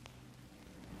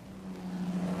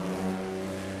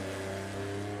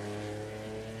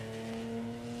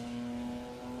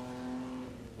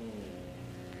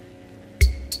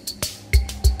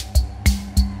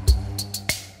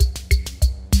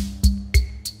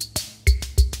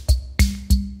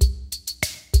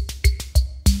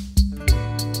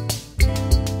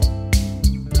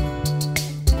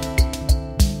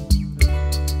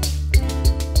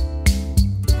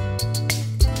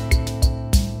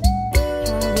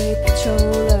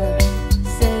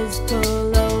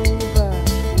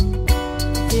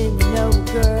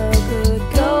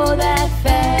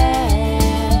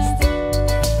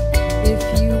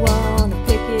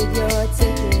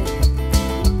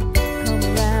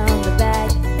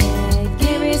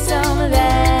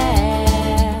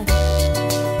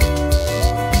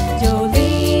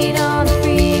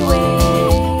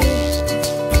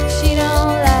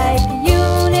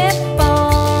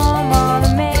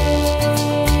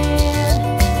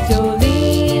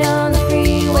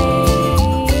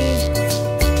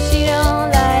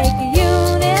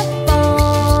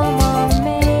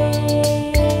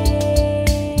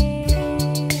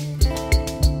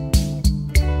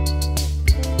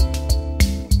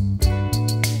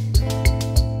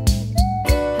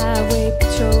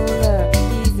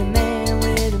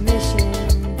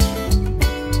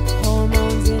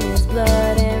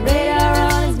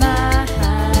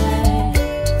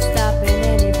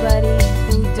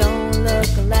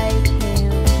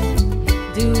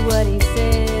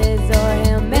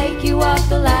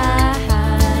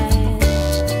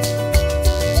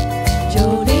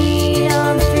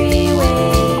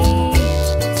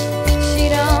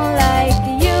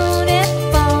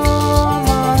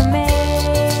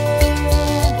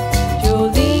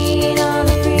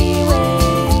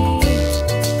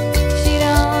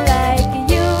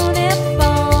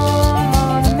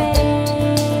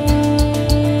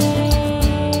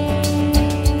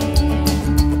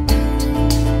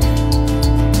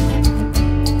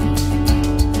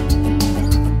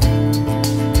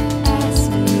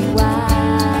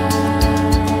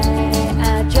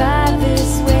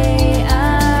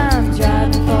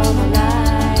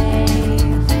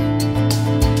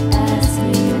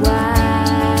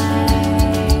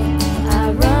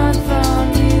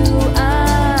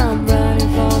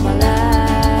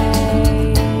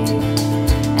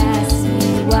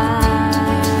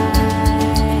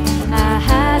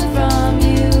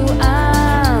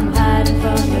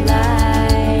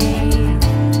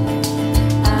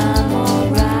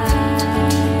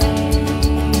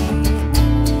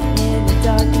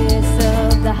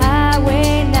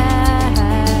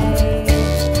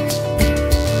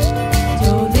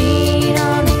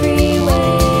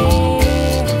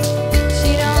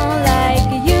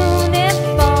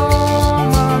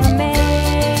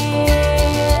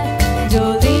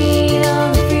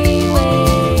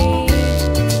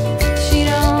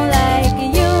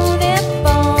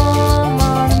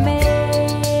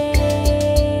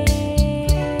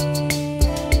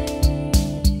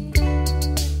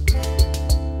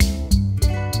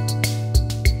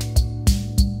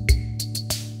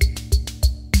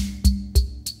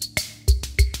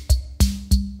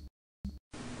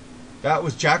 That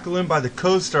was Jacqueline by the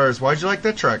Co-Stars. Why'd you like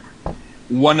that track?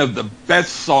 One of the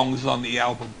best songs on the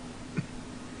album.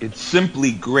 It's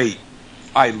simply great.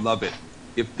 I love it.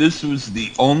 If this was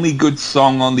the only good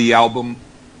song on the album,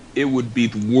 it would be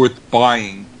worth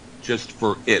buying just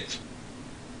for it.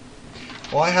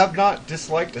 Well, I have not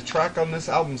disliked a track on this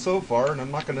album so far, and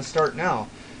I'm not going to start now.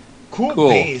 Cool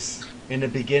bass in the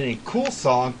beginning. Cool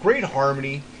song. Great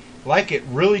harmony. Like it.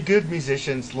 Really good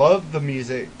musicians. Love the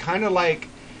music. Kind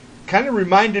of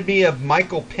reminded me of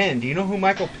Michael Penn. Do you know who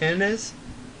Michael Penn is?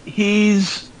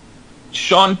 He's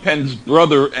Sean Penn's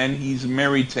brother, and he's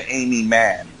married to Amy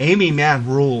Mann. Amy Mann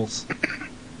rules.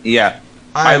 Yeah.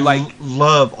 I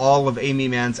love all of Amy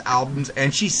Mann's albums,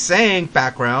 and she sang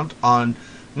background on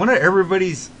one of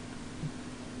everybody's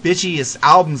bitchiest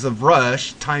albums of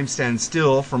Rush, Time Stands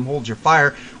Still from Hold Your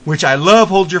Fire, which I love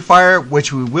Hold Your Fire,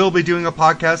 which we will be doing a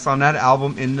podcast on that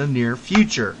album in the near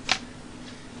future.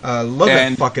 Love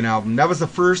that fucking album. That was the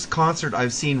first concert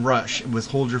I've seen Rush. It was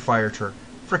Hold Your Fire tour.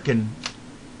 Frickin'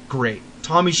 great.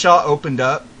 Tommy Shaw opened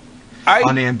up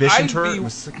on the Ambition tour. It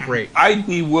was great. I'd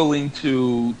be willing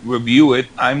to review it.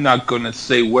 I'm not going to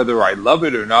say whether I love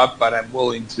it or not, but I'm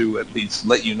willing to at least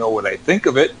let you know what I think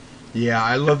of it. Yeah,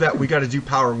 I love that. We got to do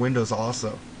Power Windows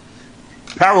also.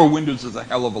 Power Windows is a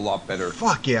hell of a lot better.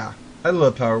 Fuck yeah. I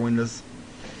love Power Windows.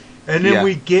 And then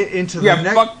we get into the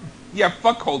next...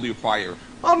 Fuck Hold Your Fire.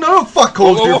 Oh no, fuck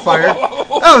Hold Your Fire.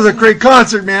 That was a great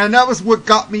concert, man. That was what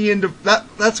got me into...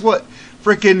 That's what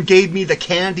freaking gave me the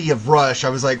candy of Rush. I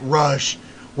was like, Rush,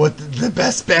 what the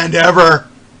best band ever.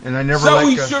 And I never So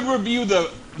we should review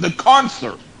the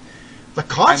concert. The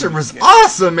concert was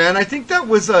awesome, man. I think that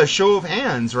was a Show of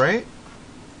Hands, right?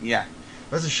 Yeah.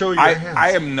 That was a Show of Your Hands.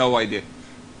 I have no idea.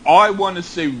 All I want to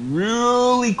say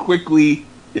really quickly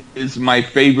is my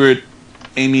favorite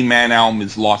Amy Mann album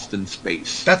is Lost in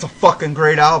Space. That's a fucking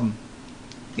great album.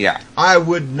 Yeah. I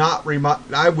would not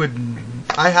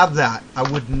I have that. I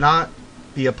would not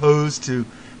be opposed to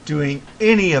doing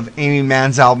any of Amy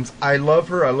Mann's albums. I love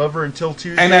her. I love her until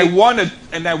Tuesday. And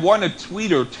I want to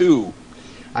tweet her too.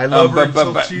 I love her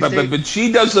until Tuesday. But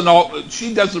she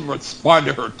doesn't respond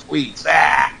to her tweets.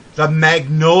 Ah. The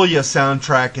Magnolia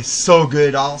soundtrack is so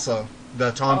good also.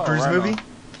 The Tom Cruise movie.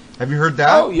 Have you heard that?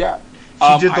 Oh, yeah.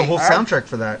 She did the whole soundtrack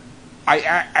for that. I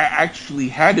actually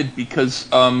had it because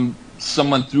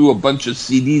someone threw a bunch of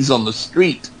CDs on the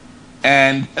street.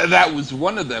 And that was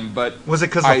one of them. But was it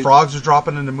because the frogs were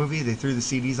dropping in the movie? They threw the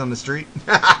CDs on the street?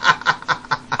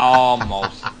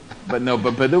 Almost. But no,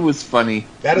 but it was funny.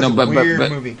 That is a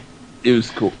weird movie. It was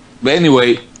cool. But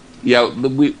anyway, yeah,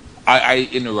 I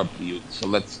interrupted you, so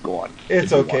let's go on.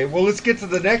 It's okay. Well, let's get to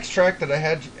the next track that I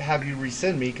have you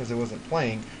resend me because it wasn't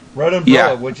playing. Red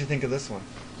Umbrella, what'd you think of this one?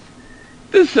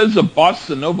 This has a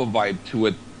bossa nova vibe to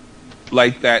it,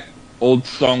 like that old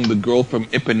song "The Girl from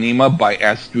Ipanema" by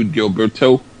Astrid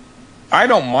Gilberto. I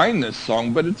don't mind this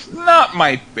song, but it's not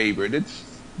my favorite. It's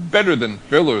better than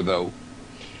Filler, though.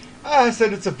 I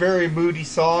said it's a very moody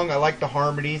song. I like the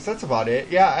harmonies. That's about it.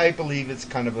 Yeah, I believe it's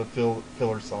kind of a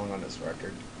filler song on this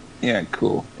record. Yeah,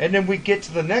 cool. And then we get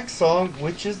to the next song,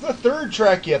 which is the third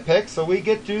track you picked. So we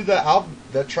get to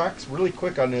the tracks really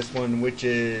quick on this one, which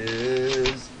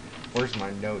is... Where's my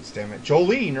notes, damn it?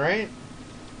 Jolene, right?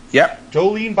 Yep.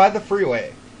 Jolene by the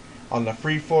Freeway on the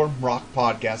Freeform Rock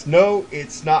Podcast. No,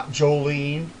 it's not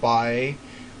Jolene by...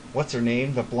 What's her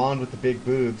name? The blonde with the big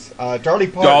boobs. Dolly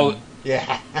Parton.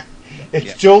 Yeah.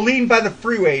 It's Jolene by the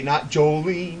Freeway, not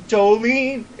Jolene.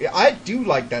 Jolene. I do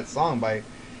like that song by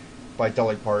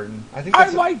Dolly Parton. I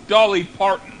like Dolly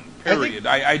Parton, period.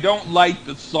 I don't like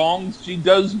the songs she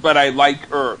does, but I like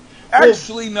her.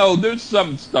 Actually, no, there's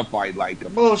some stuff I like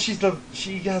about. Well, she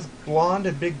has blonde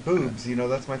and big boobs. You know,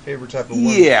 that's my favorite type of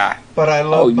woman. Yeah. But I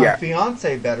love my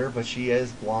fiance better, but she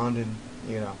is blonde and,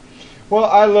 you know. Well,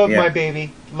 I love my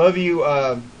baby. Love you,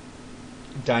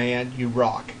 Diane. You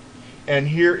rock. And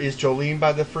here is Jolene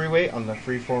by the Freeway on the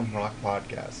Freeform Rock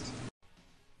Podcast.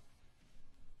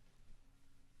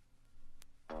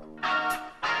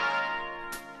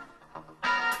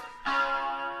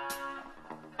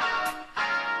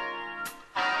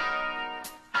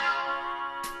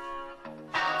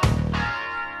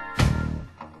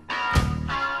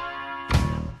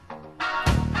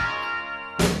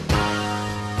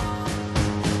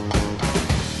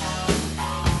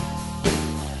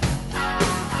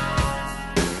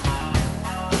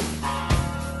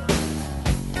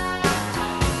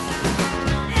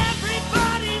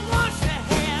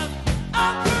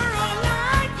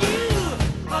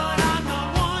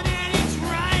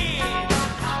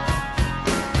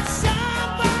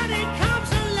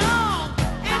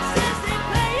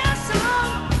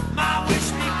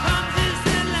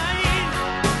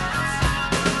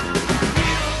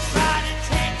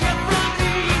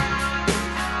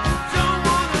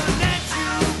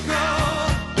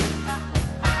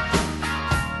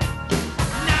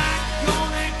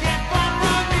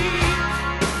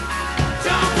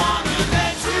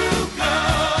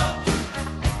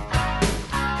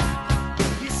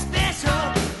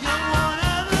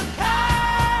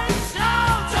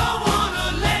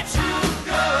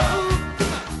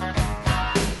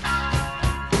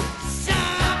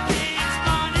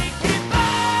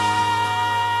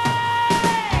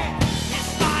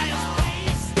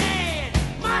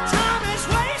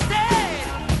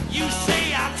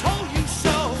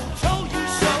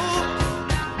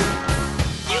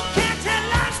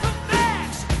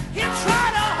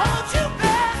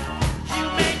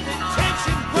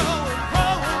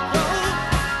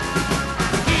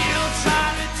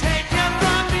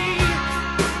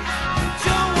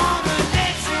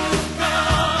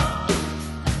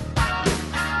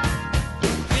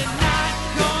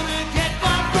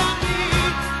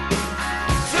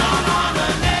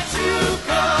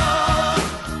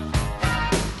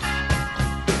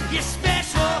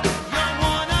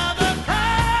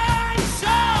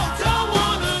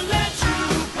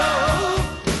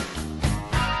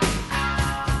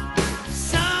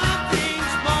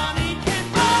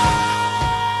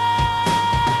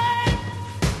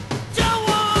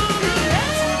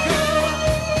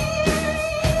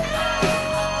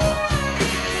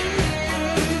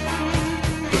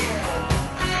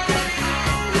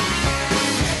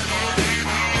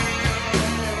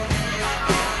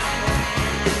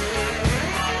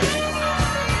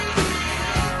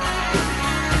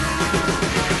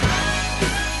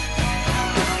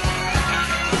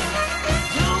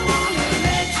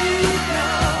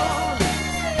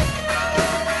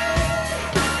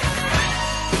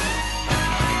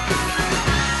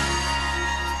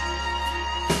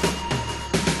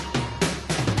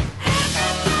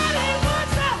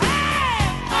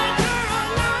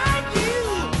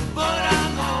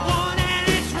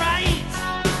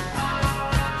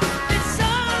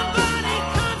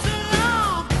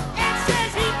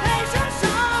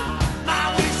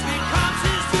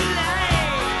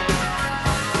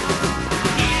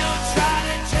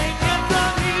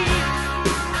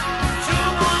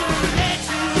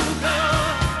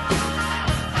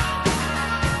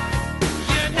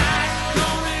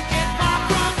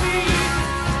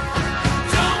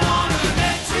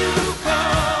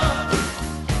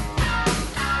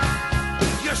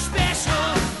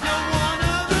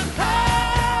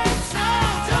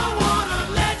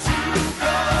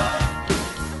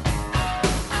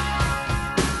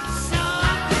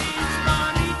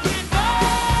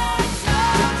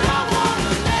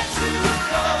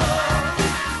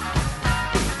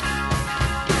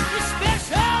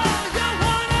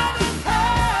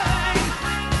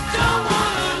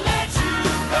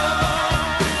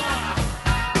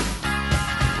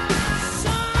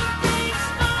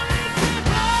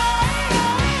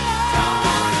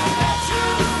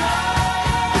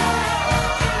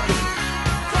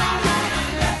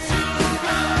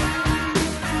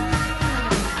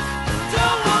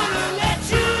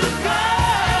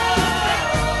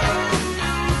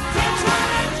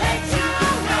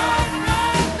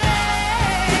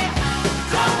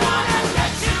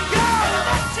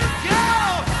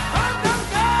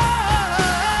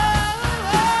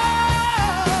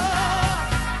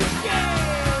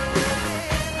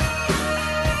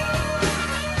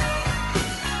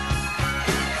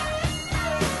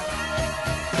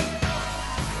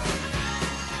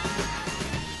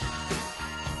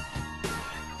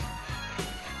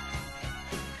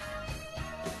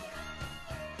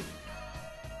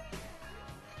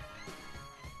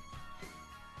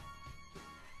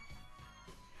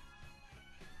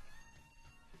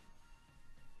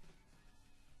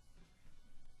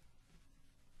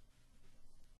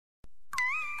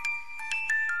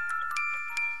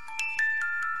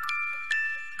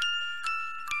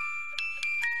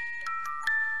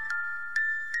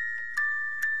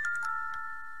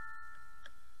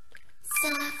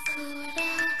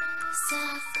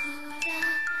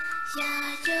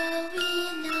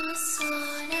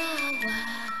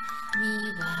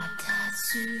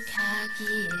 In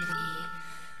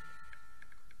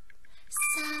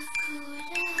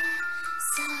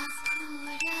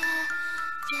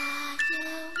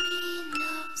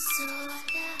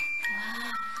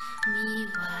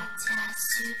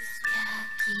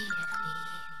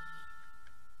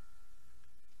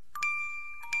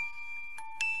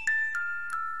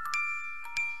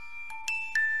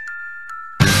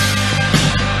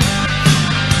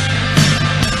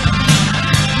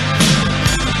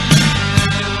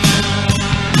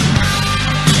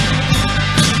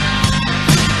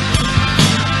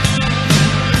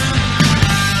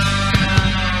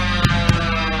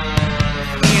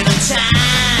a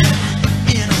time,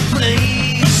 in a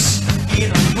place,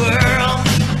 in a world,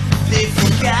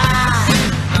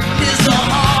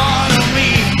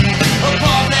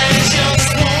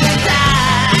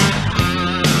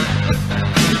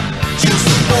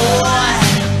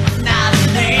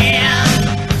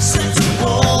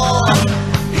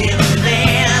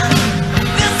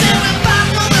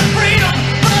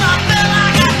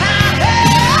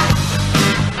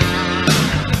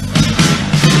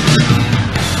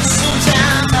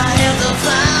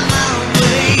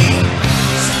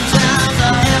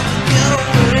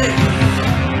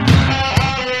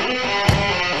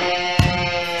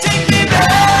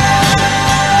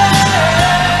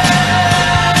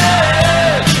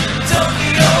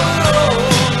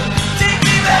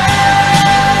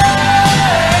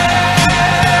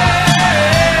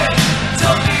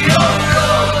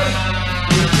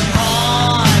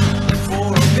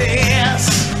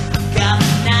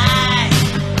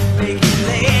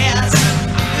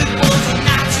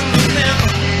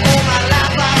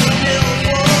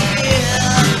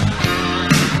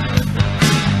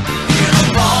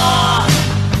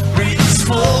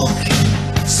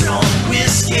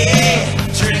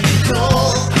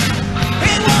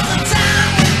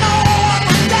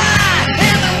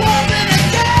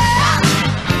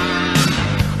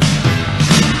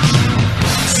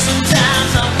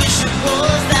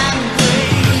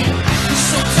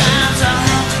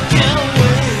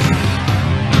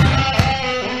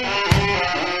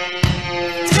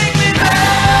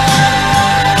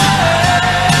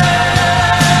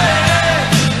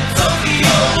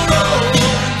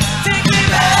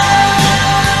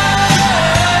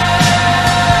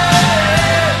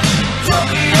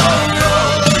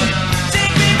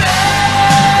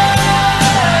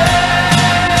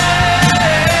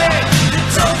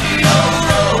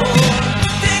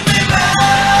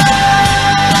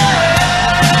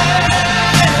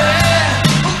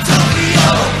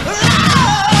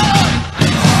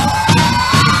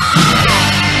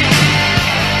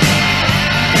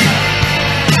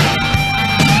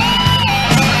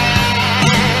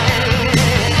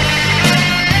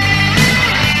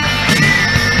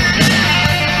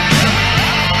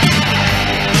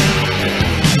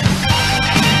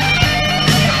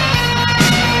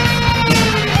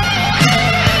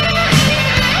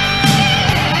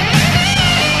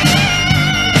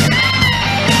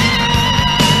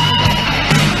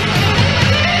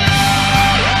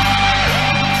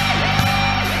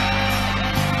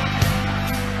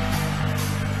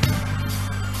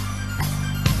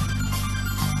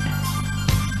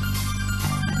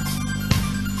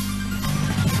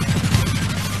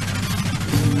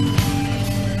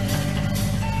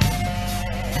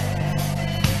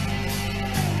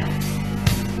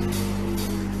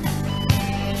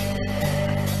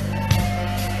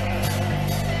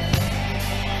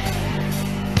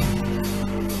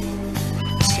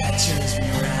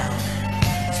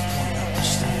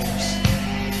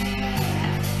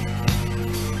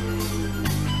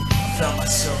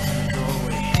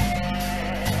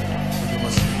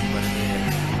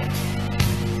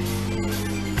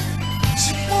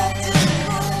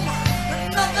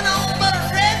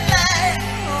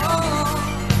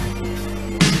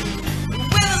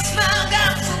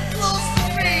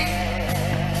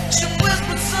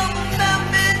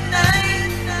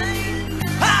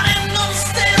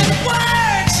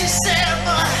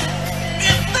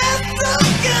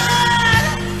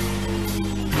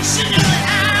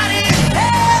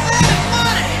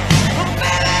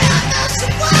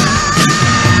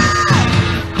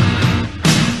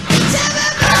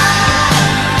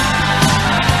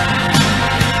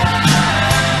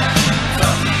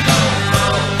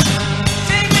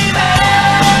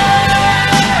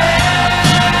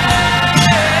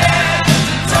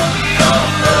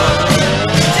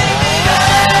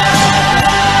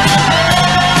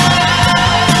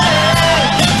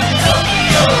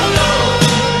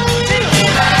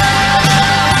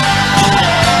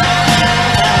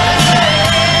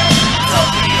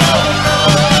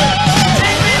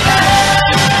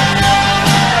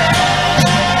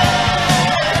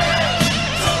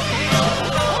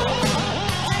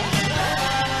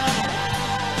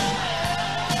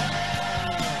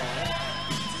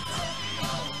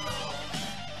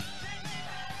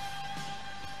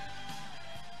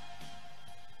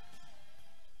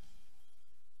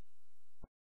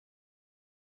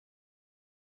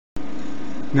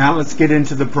 Now let's get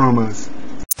into the promos.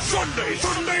 Sunday,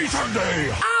 Sunday,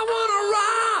 Sunday. I wanna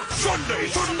rock. Sunday,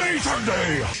 Sunday,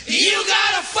 Sunday. You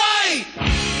gotta fight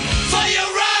for your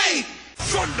right.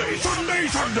 Sunday, Sunday,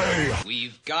 Sunday.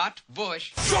 We've got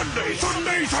Bush. Sunday,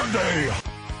 Sunday, Sunday.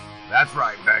 That's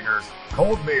right, bangers.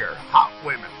 Cold beer, hot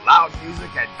women, loud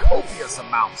music, and copious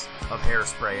amounts of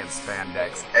hairspray and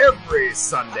spandex. Every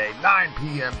Sunday, 9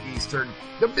 p.m. Eastern,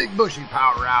 the Big Bushy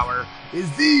Power Hour is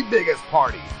the biggest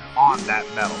party on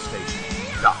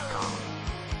thatmetalstation.com.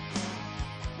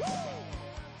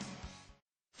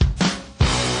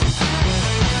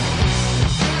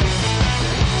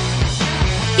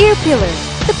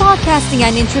 Earpillar, the podcasting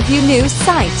and interview news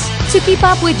site. To keep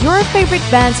up with your favorite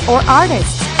bands or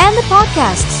artists and the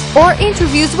podcasts or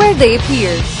interviews where they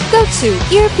appear, go to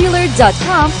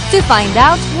earpillar.com to find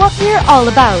out what we're all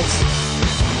about.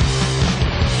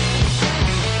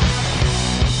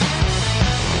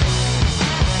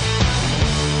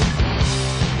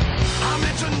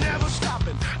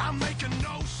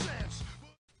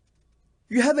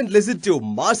 You haven't listened to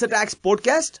Mars Attacks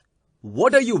podcast?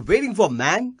 What are you waiting for,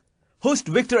 man? Host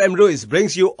Victor M. Ruiz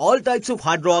brings you all types of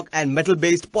hard rock and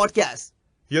metal-based podcasts.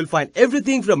 You'll find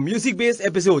everything from music-based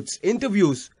episodes,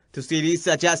 interviews, to series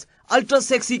such as Ultra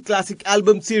Sexy Classic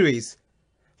Album Series,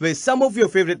 where some of your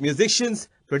favorite musicians,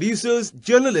 producers,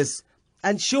 journalists,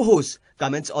 and show hosts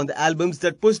comments on the albums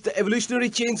that push the evolutionary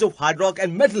chains of hard rock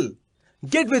and metal.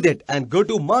 Get with it and go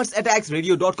to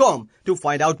MarsAttacksRadio.com to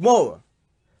find out more.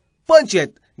 Punch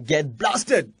it, get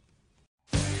blasted!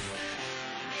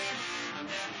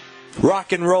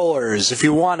 Rock and rollers, if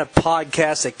you want a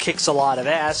podcast that kicks a lot of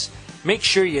ass, make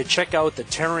sure you check out the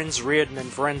Terrence Reardon and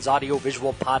Friends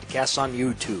audiovisual podcast on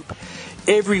YouTube.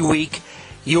 Every week,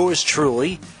 yours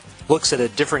truly looks at a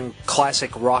different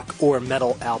classic rock or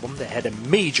metal album that had a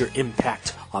major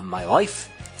impact on my life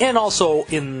and also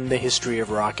in the history of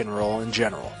rock and roll in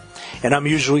general. And I'm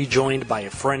usually joined by a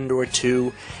friend or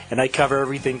two, and I cover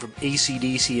everything from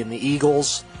AC/DC and the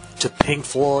Eagles to Pink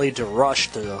Floyd, to Rush,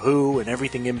 to The Who, and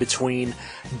everything in between.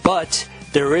 But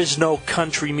there is no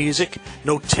country music,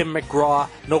 no Tim McGraw,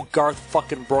 no Garth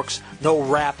fucking Brooks, no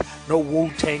rap, no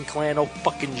Wu-Tang Clan, no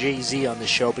fucking Jay-Z on the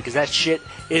show, because that shit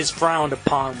is frowned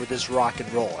upon with this rock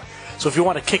and roller. So if you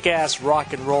want a kick-ass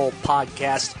rock and roll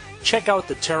podcast, check out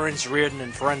the Terrence Reardon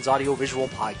and Friends audiovisual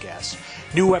podcast.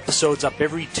 New episodes up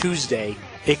every Tuesday,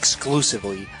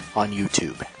 exclusively on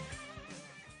YouTube.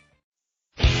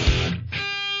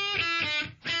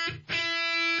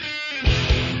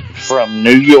 From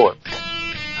New York.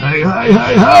 Hey, hey,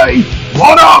 hey, hey!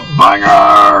 What up,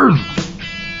 bangers?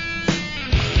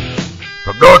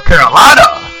 From North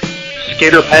Carolina,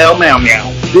 Skitter Pal Meow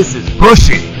Meow. this is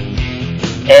Bushy.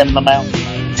 And the Mountain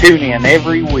Man. Tune in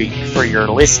every week for your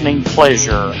listening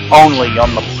pleasure only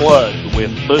on The Plug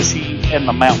with Bushy and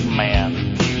the Mountain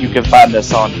Man. You can find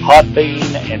us on Podbean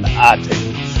and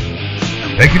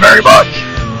iTunes. Thank you very much.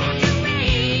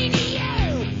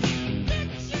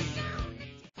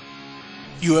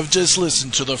 You have just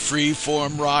listened to the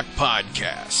Freeform Rock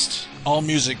Podcast. All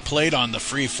music played on the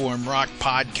Freeform Rock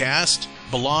Podcast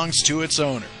belongs to its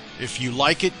owner. If you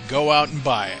like it, go out and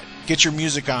buy it. Get your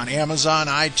music on Amazon,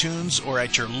 iTunes, or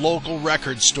at your local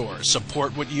record store.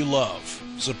 Support what you love.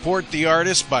 Support the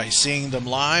artist by seeing them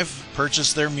live.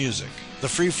 Purchase their music. The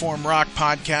Freeform Rock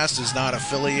Podcast is not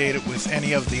affiliated with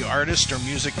any of the artists or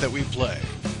music that we play.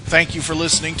 Thank you for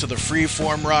listening to the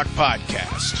Freeform Rock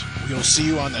Podcast. We'll see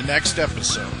you on the next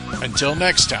episode. Until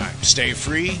next time, stay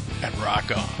free and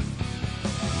rock on.